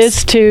take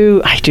this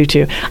to, I do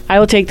too. I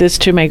will take this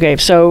to my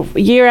grave. So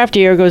year after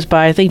year goes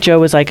by. I think Joe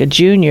was like a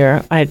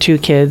junior. I had two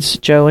kids,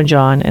 Joe and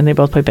John, and they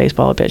both play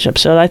baseball at Bishop.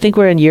 So I think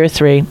we're in year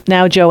 3.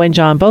 Now Joe and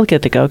John both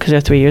get to go because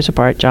they're 3 years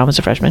apart. John was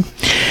a freshman.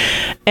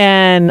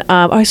 And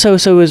so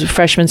it was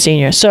freshman,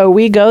 senior. So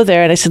we go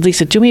there, and I said,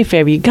 Lisa, do me a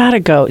favor. You got to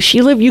go.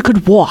 You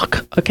could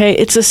walk, okay?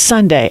 It's a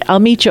Sunday. I'll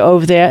meet you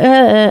over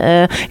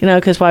there,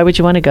 because why would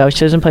you want to go? She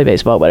doesn't play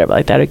baseball, whatever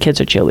like that. Her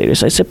kids are cheerleaders.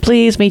 So I said,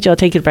 please meet you. I'll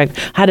take you to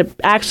breakfast. I had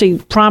to actually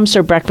promise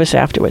her breakfast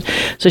afterwards.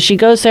 So she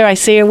goes there. I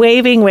see her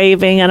waving,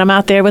 and I'm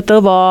out there with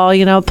the ball,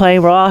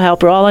 playing. We're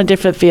all on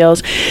different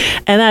fields.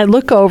 And I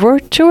look over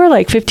to her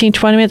like 15,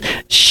 20 minutes.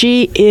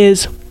 She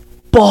is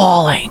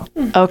bawling,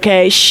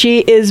 okay? She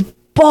is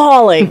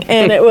bawling.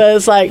 And it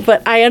was like,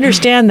 but I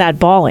understand that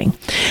bawling.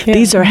 Yeah.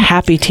 These are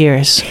happy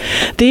tears.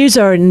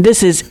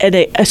 This is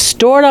a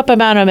stored up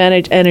amount of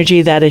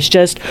energy that is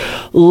just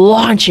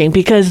launching,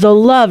 because the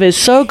love is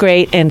so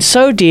great and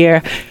so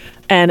dear.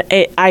 And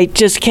I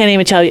just can't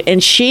even tell you.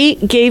 And she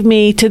gave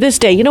me, to this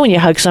day, when you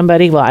hug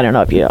somebody, well, I don't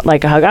know if you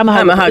like a hug. I'm a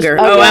hugger.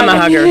 I'm a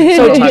hugger.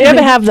 So do you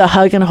ever have the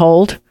hug and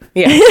hold?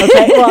 Yeah.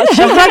 Okay. Well,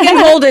 the hug and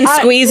hold and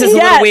squeeze is a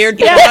little weird.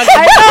 Yes,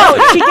 I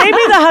know. She gave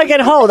me the hug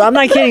and hold. I'm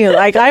not kidding you.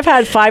 Like, I've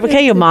had 5.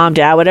 Okay, your mom,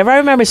 dad, whatever. I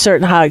remember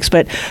certain hugs,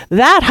 but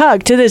that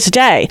hug to this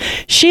day,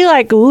 she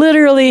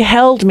literally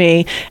held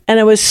me, and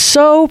it was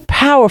so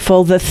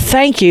powerful. The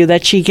thank you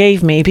that she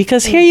gave me,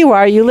 because here you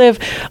are. You live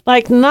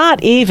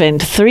not even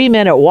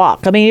 3-minute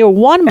walk. I mean, you're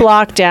 1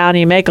 block down, and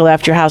you make a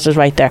left. Your house is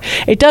right there.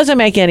 It doesn't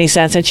make any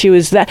sense. And she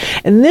was that.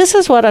 And this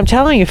is what I'm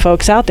telling you,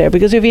 folks out there,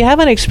 because if you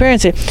haven't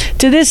experienced it,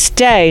 to this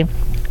day,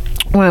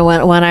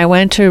 when I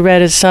went to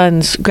Retta's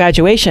son's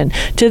graduation.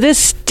 To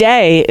this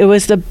day, it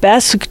was the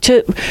best,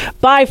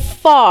 by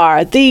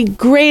far, the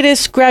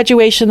greatest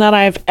graduation that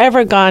I've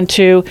ever gone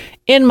to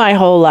in my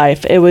whole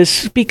life. It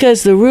was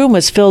because the room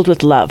was filled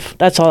with love.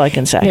 That's all I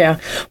can say. Yeah.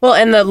 Well,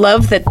 and the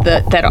love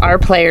that our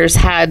players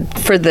had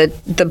for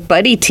the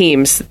buddy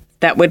teams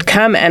that would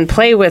come and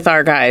play with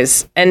our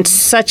guys, and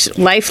such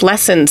life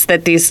lessons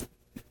that these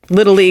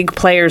Little League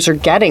players are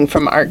getting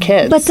from our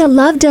kids. But the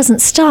love doesn't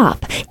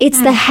stop. It's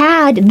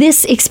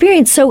this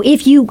experience. So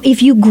if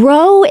you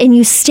grow and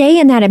you stay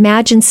in that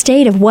imagined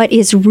state of what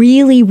is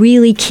really,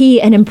 really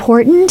key and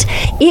important,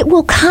 it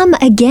will come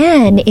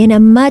again in a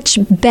much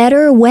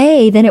better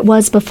way than it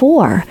was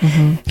before.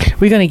 Mm-hmm.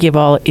 We're going to give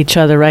each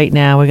other right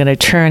now. We're going to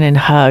turn and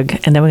hug,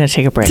 and then we're going to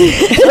take a break.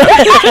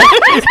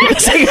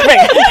 Let's take a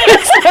break.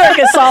 It's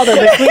Erica Salda,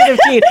 the Queen of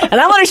Teen. And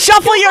I want to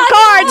shuffle your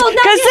cards,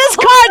 because this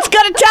card's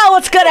going to tell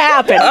what's going to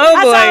happen. Oh,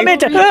 that's boy. how I'm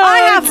into. I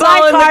have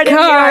my card in here.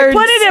 I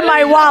put it in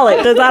my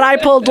wallet that I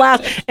pulled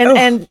last,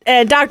 and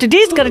Dr.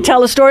 D's going to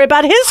tell a story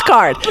about his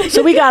card.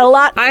 So we got a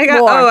lot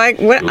more.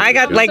 I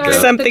got like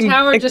something. The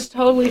tower just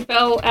totally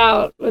fell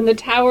out. When the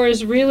tower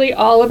is really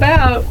all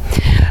about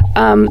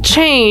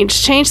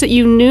change that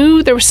you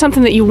knew there was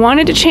something that you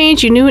wanted to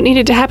change. You knew it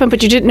needed to happen,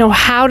 but you didn't know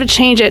how to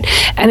change it.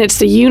 And it's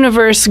the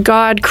universe,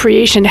 God,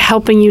 creation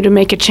helping you to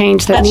make a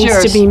change that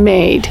needs to be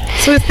made.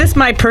 So is this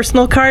my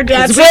personal card?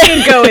 Because we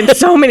can go in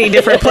so many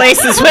different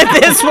places with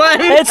this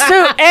one. It's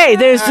true. Hey,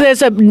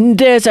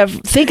 there's a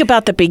think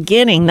about the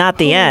beginning, not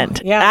the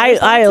end. Yeah,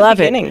 I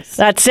love it.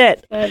 That's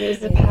it. That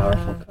is a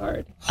powerful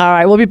card. All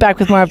right, we'll be back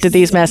with more after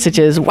these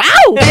messages. Wow.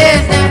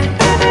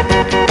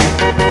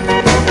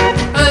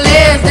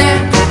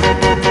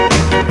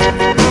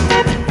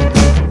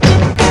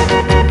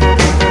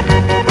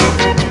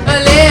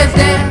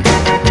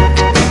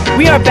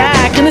 We are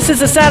back, and this is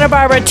the Santa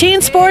Barbara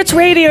Teen Sports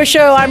Radio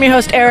Show. I'm your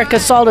host, Erica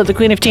Salda, the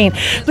Queen of Teen.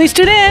 Please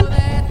tune in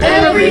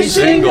every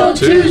single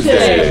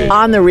Tuesday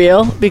on the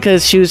reel,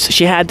 because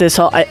she had this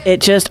whole. I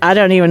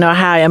don't even know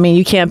how. I mean,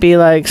 you can't be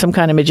like some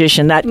kind of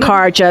magician. That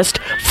card just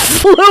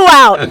flew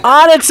out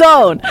on its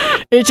own.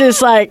 It's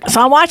just like,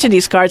 so I'm watching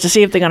these cards to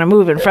see if they're going to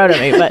move in front of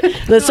me. But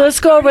let's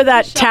go over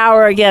that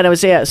tower again. It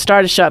was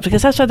start a shot,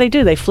 because that's what they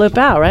do. They flip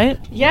out, right?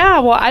 Yeah.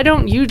 Well,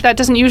 that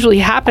doesn't usually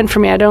happen for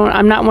me.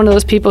 I'm not one of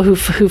those people who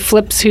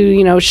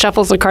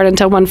shuffles a card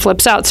until one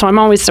flips out. So I'm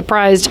always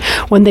surprised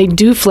when they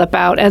do flip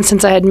out. And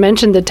since I had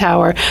mentioned the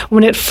tower,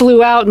 when it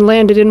flew out and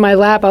landed in my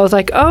lap, I was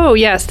like, oh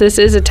yes, this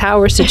is a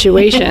tower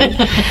situation.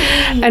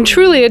 And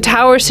truly, a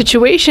tower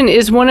situation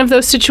is one of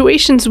those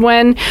situations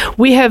when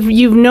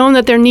you've known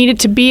that there needed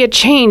to be a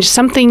change.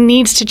 Something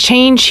needs to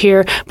change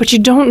here, but you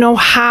don't know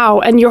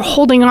how, and you're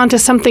holding on to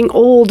something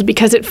old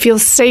because it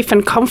feels safe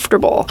and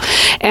comfortable.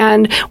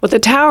 And what the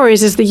tower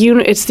is it's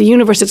the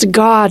universe, it's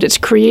God, it's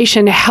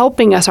creation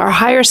helping us, our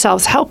higher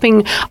selves,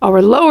 helping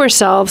our lower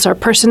selves, our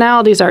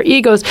personalities, our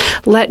egos,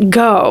 let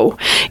go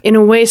in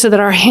a way so that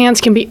our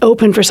hands can be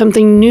open for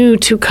something new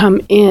to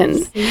come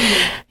in.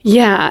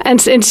 Yeah,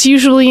 and it's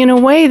usually in a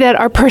way that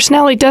our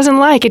personality doesn't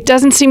like. It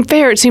doesn't seem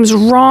fair. It seems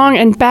wrong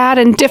and bad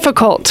and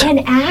difficult.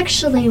 And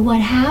actually what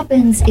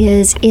happens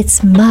is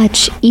it's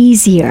much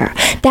easier.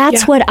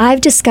 That's what I've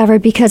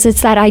discovered, because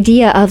it's that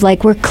idea of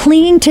like we're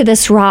clinging to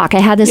this rock. I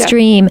had this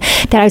dream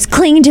that I was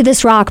clinging to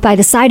this rock by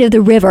the side of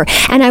the river,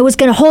 and I was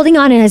holding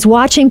on, and I was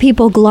watching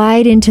people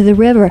glide into the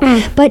river.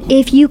 But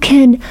if you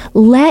can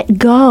let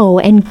go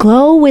and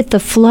go with the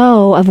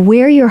flow of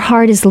where your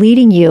heart is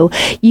leading you,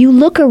 you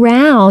look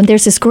around.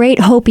 There's this great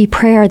Hopi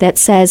prayer that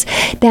says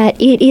that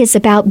it is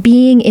about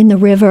being in the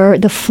river,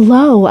 the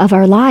flow of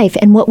our life.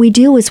 And what we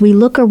do is we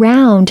look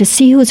around to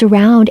see who's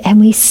around, and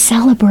we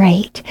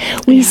celebrate.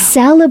 We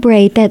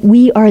celebrate that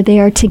we are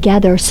there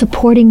together,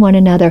 supporting one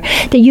another,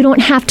 that you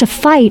don't have to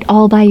fight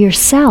all by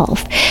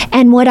yourself.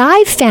 And what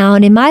I've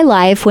found in my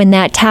life when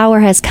that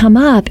tower has come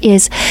up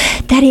is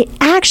that it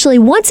actually,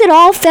 once it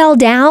all fell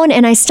down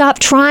and I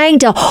stopped trying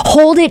to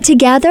hold it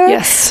together,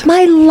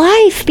 my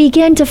life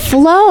began to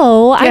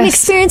flow. I'm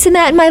experiencing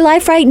that in my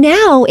life right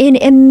now in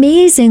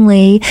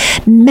amazingly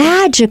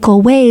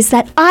magical ways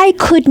that I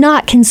could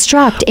not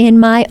construct in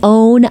my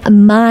own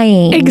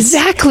mind.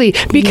 Exactly,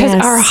 because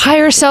our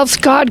higher selves,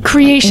 God,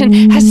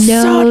 creation, has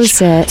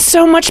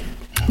so much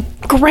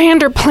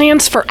grander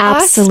plans for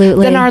us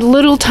than our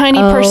little tiny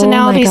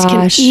personalities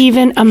can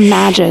even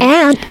imagine.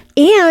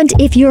 And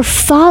if you're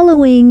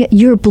following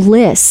your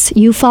bliss,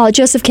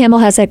 Joseph Campbell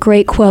has that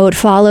great quote,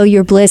 follow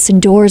your bliss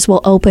and doors will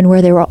open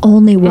where there were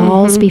only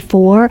walls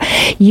before.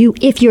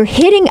 If you're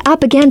hitting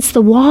up against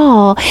the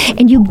wall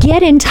and you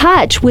get in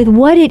touch with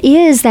what it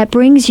is that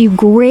brings you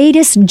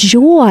greatest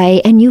joy,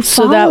 and you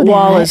follow that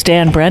wall is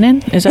Dan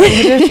Brennan? Is that what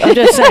it is? I'm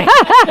just saying.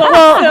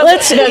 Well,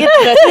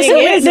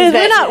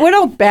 we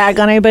don't bag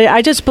on anybody.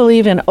 I just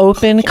believe in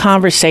open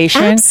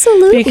conversation.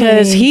 Absolutely.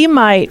 Because he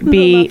might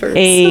be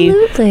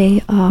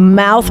a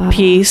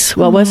mouthpiece.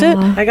 What was it?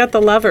 I got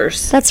the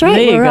lovers. That's right.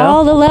 There you We're go.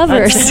 all the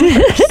lovers.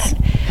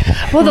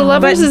 Well, the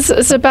Lovers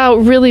is about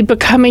really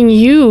becoming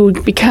you,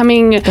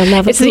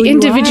 it's the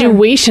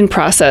individuation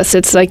process.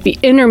 It's like the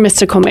inner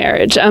mystical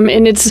marriage. And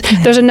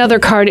there's another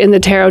card in the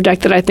tarot deck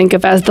that I think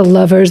of as the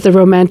Lovers, the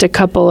romantic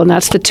couple, and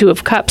that's the Two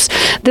of Cups.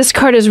 This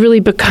card is really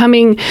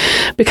becoming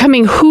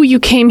who you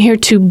came here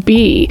to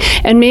be.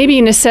 And maybe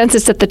in a sense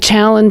it's that the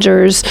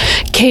challengers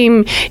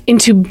came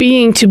into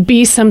being to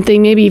be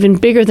something maybe even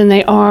bigger than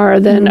they are,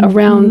 than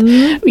around,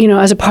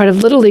 as a part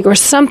of Little League or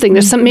something.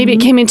 There's maybe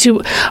it came in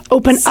to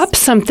open up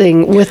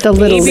something with the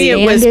Little League.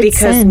 Maybe it was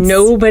because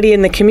nobody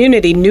in the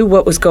community knew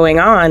what was going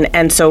on,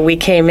 and so we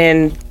came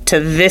in to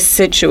this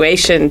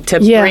situation to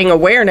bring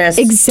awareness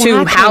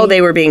to how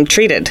they were being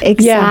treated.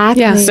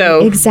 Exactly. Yeah.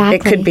 So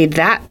it could be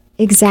that.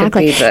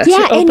 Exactly.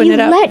 And you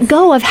let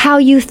go of how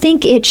you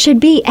think it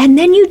should be. And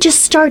then you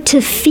just start to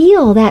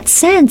feel that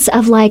sense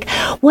of like,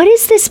 what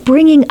is this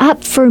bringing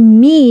up for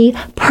me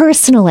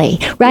personally,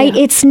 right?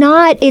 Yeah.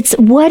 It's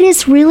what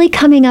is really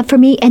coming up for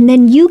me. And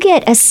then you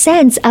get a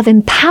sense of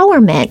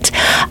empowerment,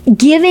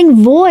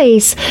 giving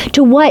voice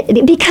to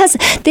because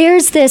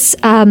there's this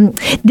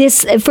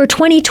for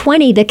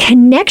 2020, the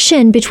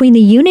connection between the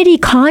unity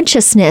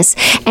consciousness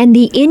and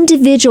the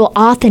individual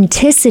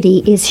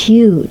authenticity is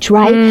huge,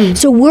 right?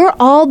 So we're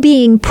all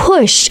being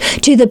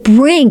pushed to the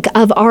brink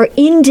of our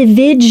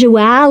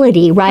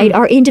individuality, right?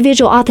 Our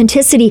individual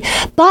authenticity.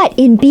 But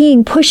in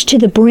being pushed to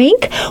the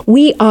brink,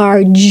 we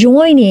are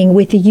joining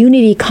with the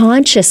unity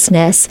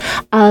consciousness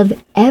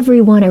of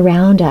everyone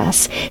around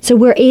us. So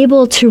we're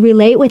able to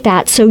relate with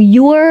that. So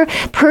your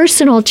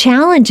personal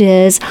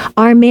challenges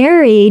are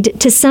married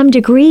to some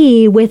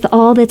degree with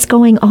all that's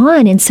going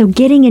on. And so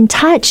getting in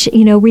touch,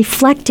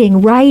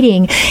 reflecting,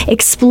 writing,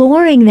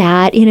 exploring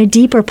that in a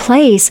deeper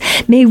place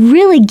may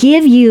really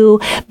give you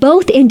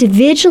both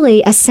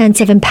individually a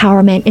sense of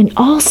empowerment and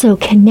also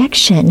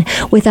connection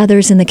with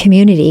others in the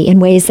community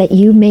in ways that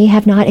you may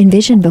have not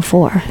envisioned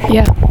before.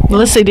 Yeah.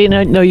 Melissa,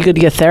 didn't know you could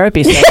get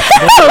therapy. No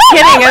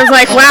kidding. I was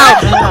like, wow.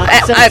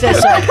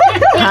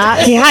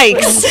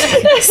 Yikes.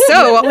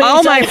 So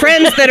all my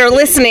friends that are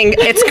listening,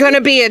 it's going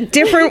to be a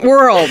different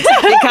world.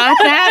 You got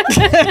that?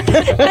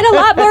 And a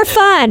lot more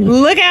fun.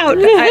 Look out.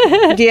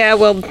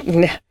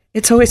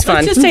 It's always fun.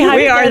 Let's just say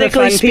we are the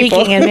fun speaking,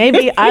 people. and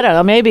maybe, I don't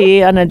know,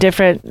 maybe on a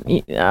different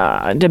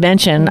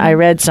dimension, I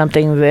read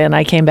something, then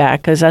I came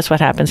back, because that's what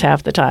happens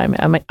half the time.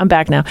 I'm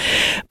back now.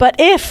 But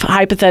if,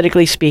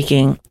 hypothetically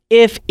speaking,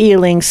 if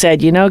Ealing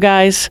said,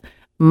 guys,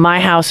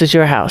 my house is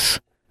your house,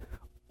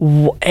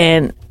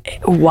 and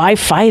why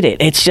fight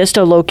it? It's just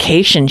a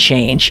location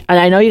change. And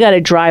I know you got to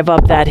drive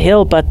up that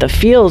hill, but the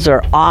fields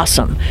are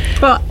awesome.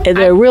 Well,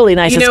 they're really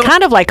nice. It's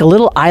kind of like a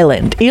little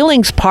island.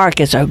 Ealing's Park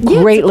is a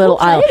great little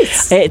island.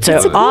 It's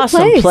an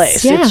awesome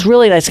place. Yeah. It's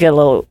really nice to get a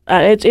little.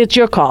 It's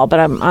your call, but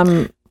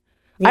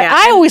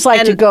I always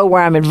like to go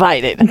where I'm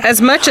invited.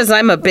 As much as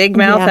I'm a big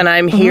mouth and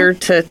I'm here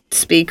to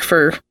speak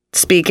for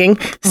speaking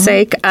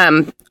sake,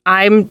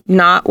 I'm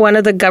not one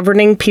of the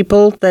governing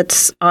people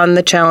that's on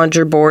the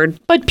Challenger board.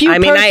 But I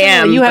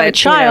am. You have a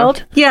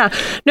child.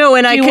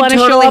 And I you want to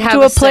show up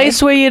to a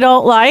place where you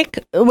don't like,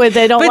 where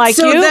they don't like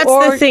you? That's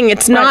the thing.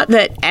 It's not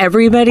that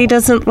everybody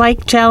doesn't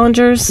like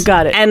Challengers.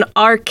 Got it. And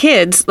our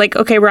kids,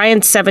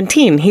 Ryan's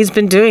 17. He's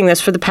been doing this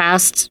for the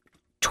past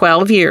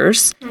 12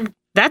 years.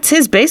 That's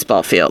his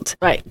baseball field.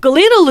 Right.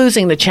 Goleta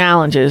losing the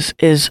challenges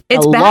is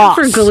it's a bad loss.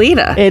 for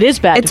Goleta. It is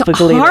bad for Goleta.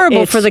 It's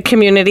horrible for the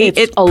community.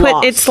 It's a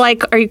loss. It's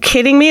like, are you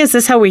kidding me? Is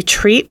this how we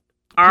treat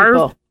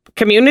our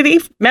community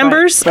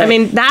members? Right. I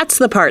mean, that's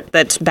the part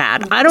that's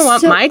bad. I don't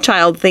want my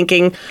child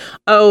thinking,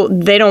 oh,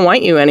 they don't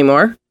want you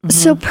anymore.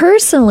 So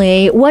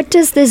personally, what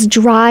does this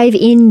drive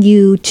in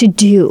you to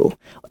do?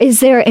 Is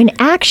there an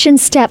action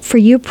step for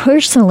you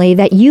personally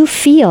that you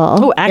feel?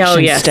 Oh,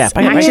 action step.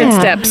 Action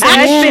steps.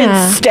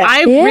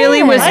 I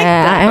really was.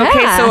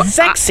 Okay, so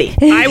sexy.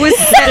 I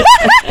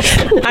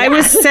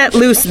was set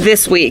loose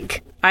this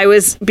week.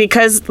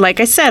 Because, like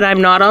I said,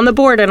 I'm not on the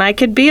board, and I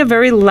could be a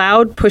very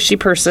loud, pushy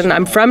person.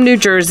 I'm from New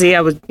Jersey.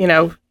 I was,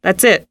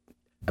 that's it.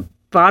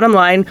 Bottom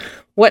line,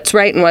 what's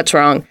right and what's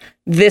wrong.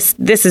 This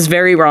is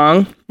very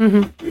wrong.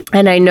 Mm-hmm.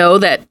 And I know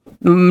that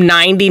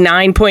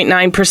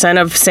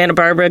 99.9% of Santa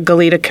Barbara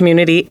Goleta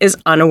community is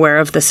unaware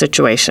of the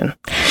situation.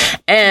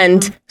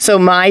 And so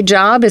my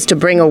job is to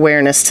bring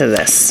awareness to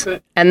this.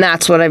 And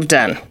that's what I've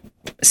done.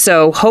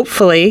 So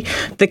hopefully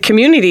the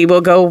community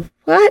will go,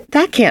 what?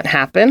 That can't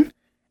happen.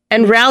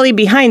 And rally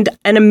behind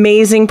an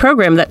amazing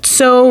program that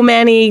so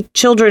many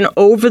children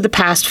over the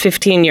past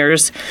 15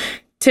 years,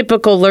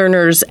 typical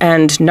learners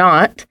and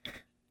not,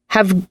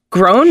 have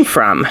grown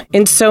from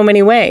in so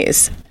many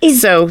ways.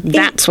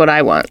 That's what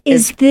I want.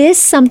 Is this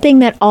something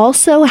that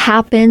also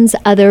happens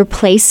other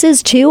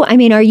places too? I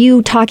mean, are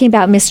you talking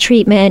about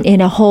mistreatment in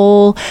a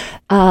whole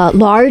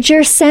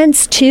larger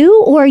sense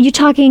too? Or are you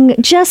talking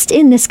just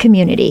in this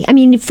community? I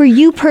mean, for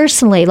you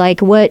personally,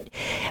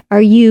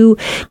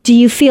 do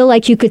you feel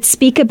like you could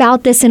speak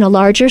about this in a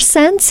larger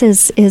sense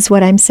is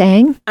what I'm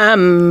saying?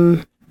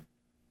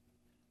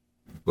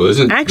 Well, Well,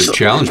 isn't the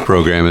Challenge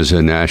program is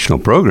a national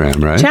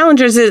program, right?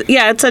 Challengers is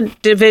it's a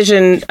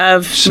division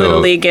of Little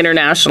League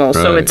International,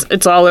 so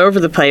it's all over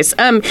the place.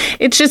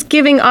 It's just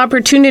giving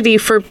opportunity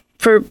for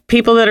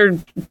people that are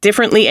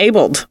differently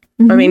abled.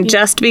 I mean,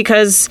 just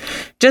because,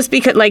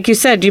 like you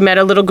said, you met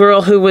a little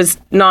girl who was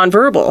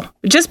nonverbal.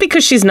 Just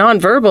because she's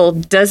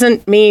nonverbal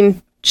doesn't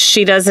mean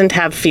she doesn't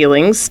have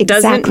feelings.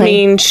 Doesn't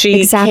mean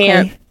she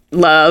can't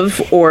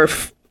love or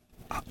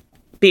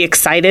be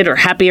excited or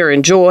happy or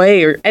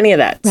enjoy or any of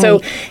that. Right.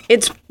 So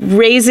it's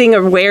raising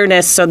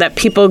awareness so that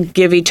people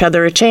give each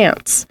other a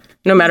chance,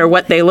 no matter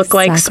what they look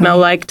like, smell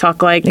like,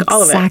 talk like,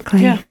 all of it.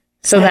 Exactly. Yeah.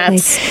 So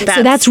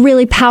that's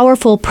really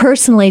powerful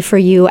personally for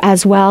you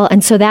as well.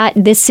 And so that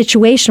this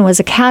situation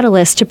was a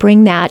catalyst to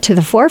bring that to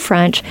the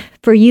forefront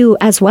for you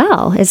as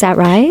well. Is that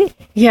right?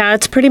 Yeah,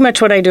 it's pretty much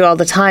what I do all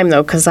the time,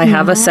 though, because I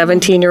have a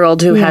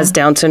 17-year-old who has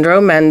Down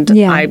syndrome, and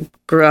I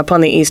grew up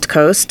on the East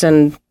Coast,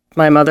 and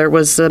my mother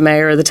was the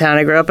mayor of the town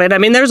I grew up in. I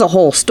mean, there's a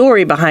whole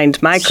story behind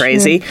my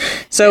crazy.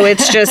 So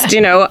it's just,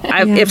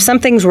 if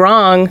something's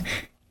wrong,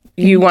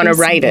 you want to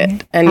write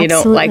it, and you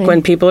don't like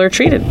when people are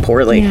treated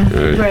poorly.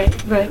 Yeah.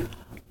 Right.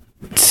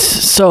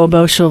 So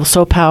emotional,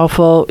 so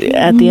powerful.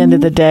 At the end of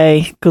the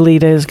day,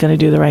 Galita is going to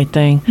do the right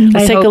thing.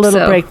 Let's take a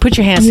little break. Put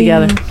your hands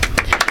together.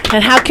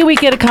 And how can we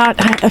get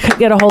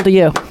a hold of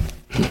you?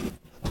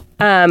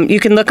 You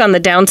can look on the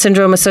Down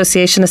Syndrome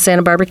Association of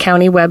Santa Barbara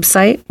County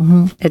website.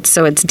 It's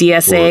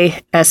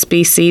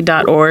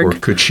dsasbc.org. Or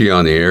could she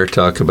on the air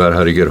talk about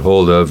how to get a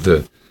hold of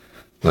the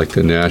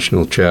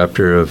national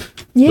chapter of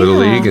Little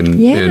League? And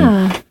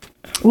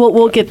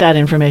we'll get that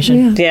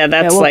information. Yeah,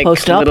 that's we'll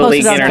post it. Little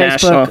League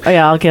International. Facebook.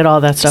 Yeah, I'll get all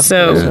that stuff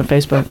on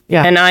Facebook.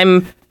 Yeah, and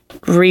I'm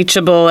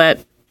reachable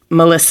at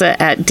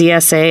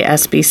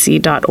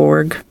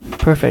melissa@dsasbc.org.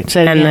 Perfect.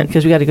 Say it again,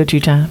 because we got to go 2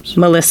 times.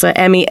 Melissa,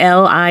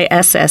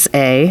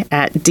 MELISSA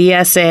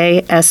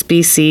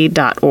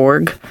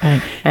 @dsasbc.org.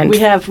 Right. And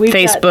we've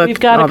Facebook. We've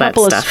got a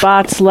couple of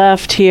spots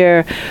left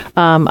here.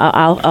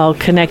 I'll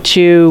connect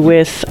you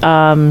with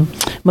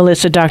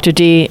Melissa, Dr.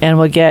 D, and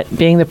we'll get,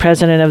 being the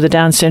president of the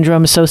Down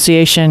Syndrome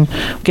Association,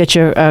 get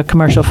your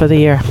commercial for the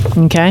year.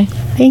 Okay?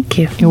 Thank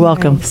you. You're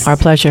welcome. Our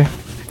pleasure.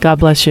 God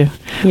bless you.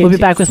 We'll be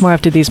back with more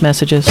after these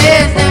messages.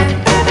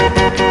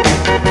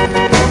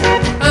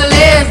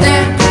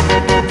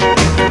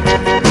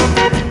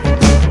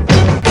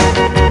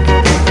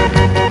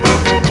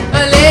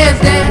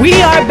 We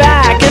are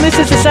back, and this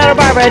is the Santa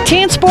Barbara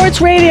Teen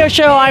Sports Radio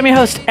Show. I'm your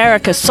host,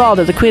 Erica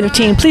Salda, the Queen of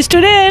Teen. Please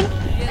tune in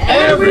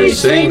every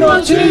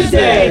single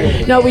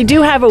Tuesday. No, we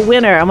do have a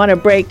winner. I'm going to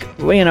break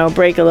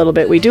a little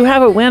bit. We do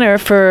have a winner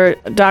for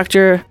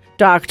Dr.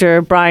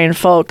 Brian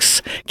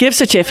Folks gift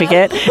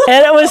certificate.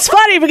 And it was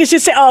funny because you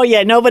say, oh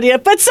yeah, nobody,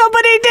 but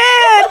somebody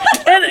did.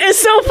 And it's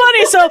so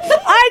funny. So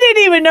I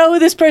didn't even know who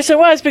this person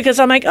was because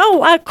I'm like,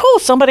 oh, cool.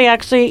 Somebody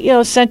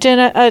actually, sent in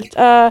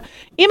a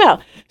email.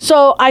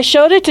 So I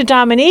showed it to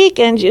Dominique,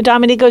 and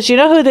Dominique goes, you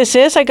know who this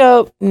is? I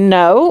go,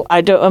 no,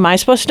 I don't. Am I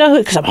supposed to know who?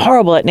 Because I'm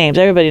horrible at names.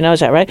 Everybody knows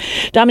that, right?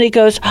 Dominique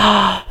goes,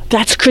 oh,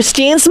 that's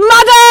Christine's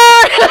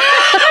mother,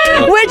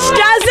 which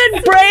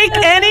doesn't break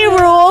any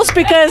rules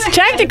because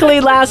technically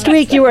last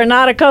week you were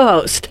not a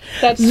co-host.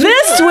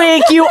 This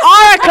week you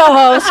are a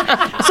co-host.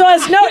 So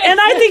it's and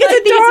I think it's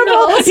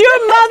adorable.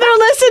 Your mother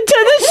listened to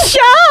the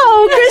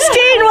show.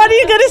 Christine, what are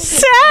you going to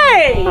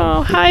say?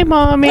 Oh, hi,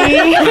 Mommy.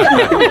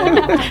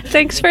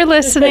 Thanks for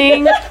listening. That's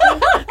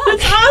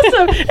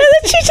awesome. And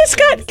then she just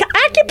got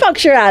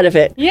acupuncture out of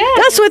it. Yeah.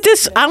 That's what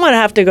I'm going to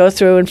have to go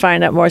through and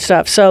find out more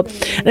stuff. So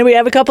then we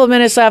have a couple of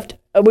minutes left.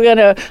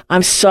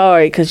 I'm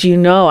sorry, because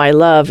I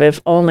love If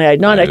Only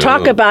I'd Known. I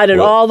talk about it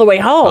all the way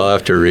home. I'll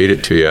have to read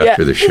it to you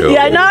after the show.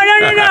 Yeah, no.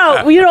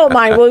 You don't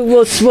mind.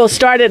 We'll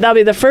start it. That'll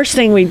be the first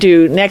thing we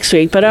do next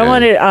week. But I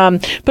want to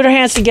put our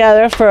hands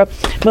together for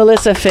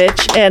Melissa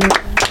Fitch. And,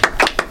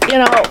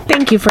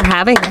 thank you for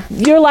having me.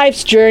 Your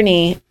life's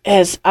journey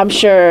has, I'm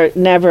sure,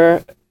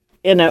 never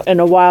in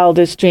a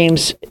wildest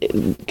dreams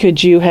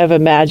could you have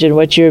imagined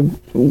what you're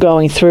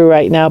going through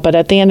right now. But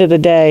at the end of the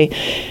day,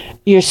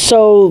 you're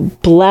so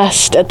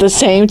blessed at the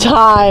same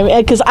time,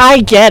 because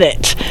I get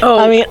it.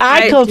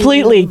 I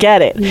completely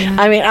get it. Yeah.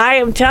 I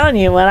am telling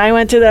you, when I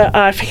went to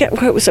I forget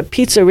what it was, a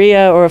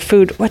pizzeria or a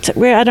food.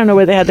 Where I don't know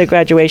where they had their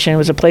graduation. It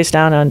was a place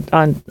down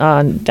on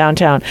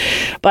downtown,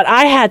 but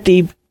I had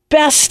the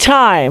best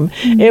time.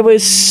 Mm-hmm. It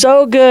was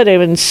so good. It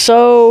was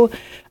so.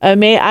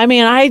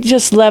 I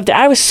just loved it.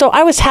 I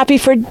was happy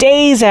for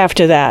days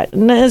after that.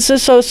 And it's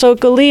just so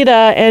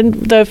Galita and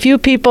the few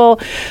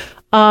people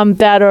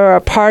that are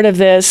a part of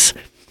this,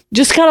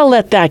 just kind of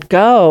let that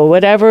go,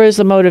 whatever is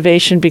the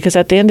motivation, because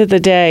at the end of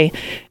the day,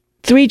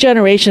 3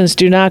 generations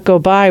do not go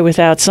by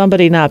without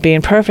somebody not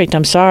being perfect.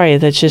 I'm sorry,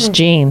 that's just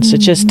genes. It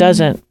just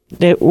doesn't.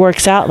 It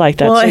works out like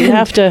that. So you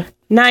have to.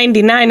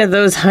 99 of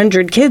those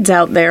 100 kids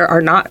out there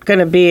are not going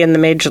to be in the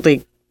Major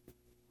League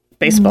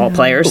baseball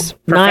players,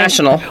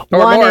 professional or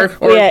One- more,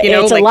 or yeah, like, it's a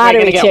we're gonna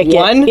lottery get ticket.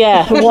 one.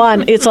 Yeah,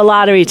 one. It's a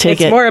lottery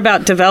ticket. It's more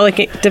about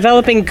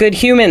developing good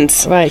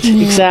humans. Right,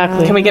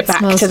 exactly. Can we get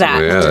back to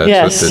that?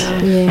 Yeah, that's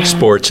what the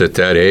sports at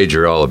that age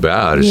are all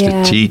about, is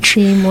to teach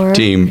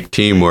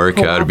teamwork,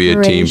 how to be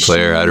a team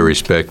player, how to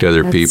respect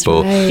other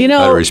people, You know,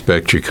 how to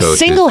respect your coaches.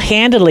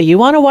 Single-handedly, you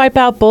want to wipe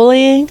out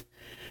bullying?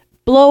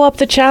 Blow up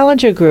the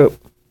Challenger group.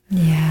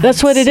 Yeah,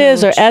 That's what it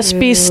is, or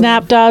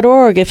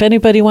sbsnap.org if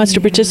anybody wants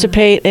to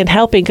participate in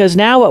helping, because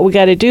now what we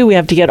got to do, we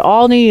have to get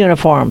all new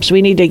uniforms.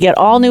 We need to get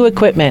all new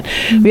equipment.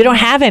 We don't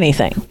have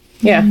anything.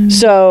 Yeah.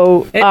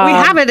 So We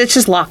have it. It's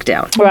just locked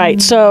down.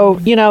 right. So,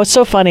 it's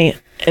so funny.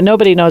 And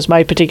nobody knows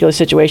my particular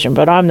situation,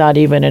 but I'm not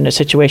even in a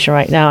situation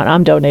right now, and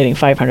I'm donating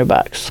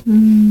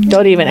 $500.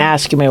 Don't even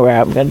ask me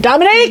where I'm going.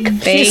 Dominique,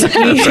 Thank you.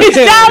 she's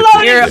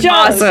downloading You're shows.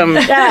 awesome.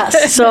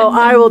 Yes. So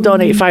I will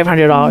donate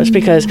 $500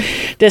 because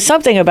there's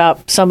something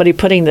about somebody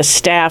putting the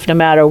staff, no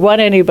matter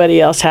what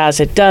anybody else has,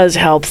 it does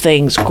help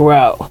things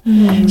grow.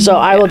 So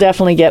I will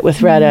definitely get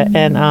with Retta,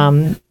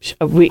 and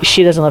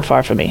she doesn't live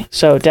far from me,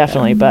 so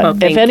definitely. But Well,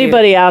 thank if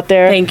anybody out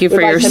there, Thank you for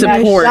would like your to match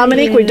support.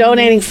 Dominique, we're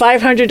donating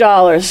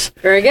 $500.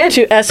 Very good.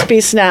 To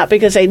SB Snap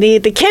because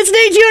the kids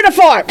need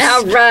uniforms.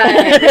 All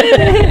right.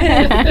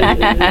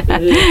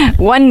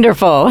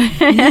 Wonderful.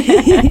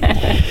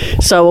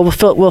 So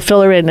we'll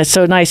fill her in. It's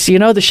so nice.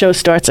 The show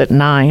starts at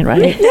 9,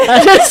 right?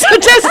 just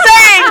saying.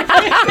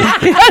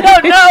 I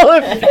don't know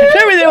if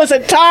maybe there was a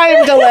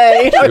time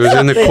delay. It was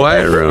in the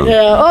quiet room.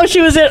 Yeah. Oh,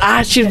 she was in.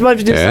 She wanted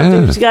to do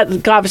something. She got a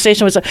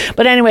conversation with.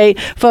 But anyway,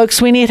 folks,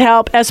 we need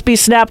help.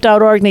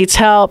 SBSnap.org needs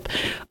help.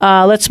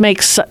 Let's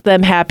make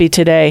them happy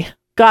today.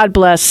 God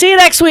bless. See you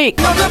next week.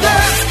 Nothing's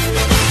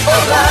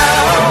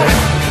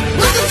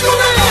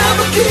gonna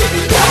ever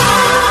keep you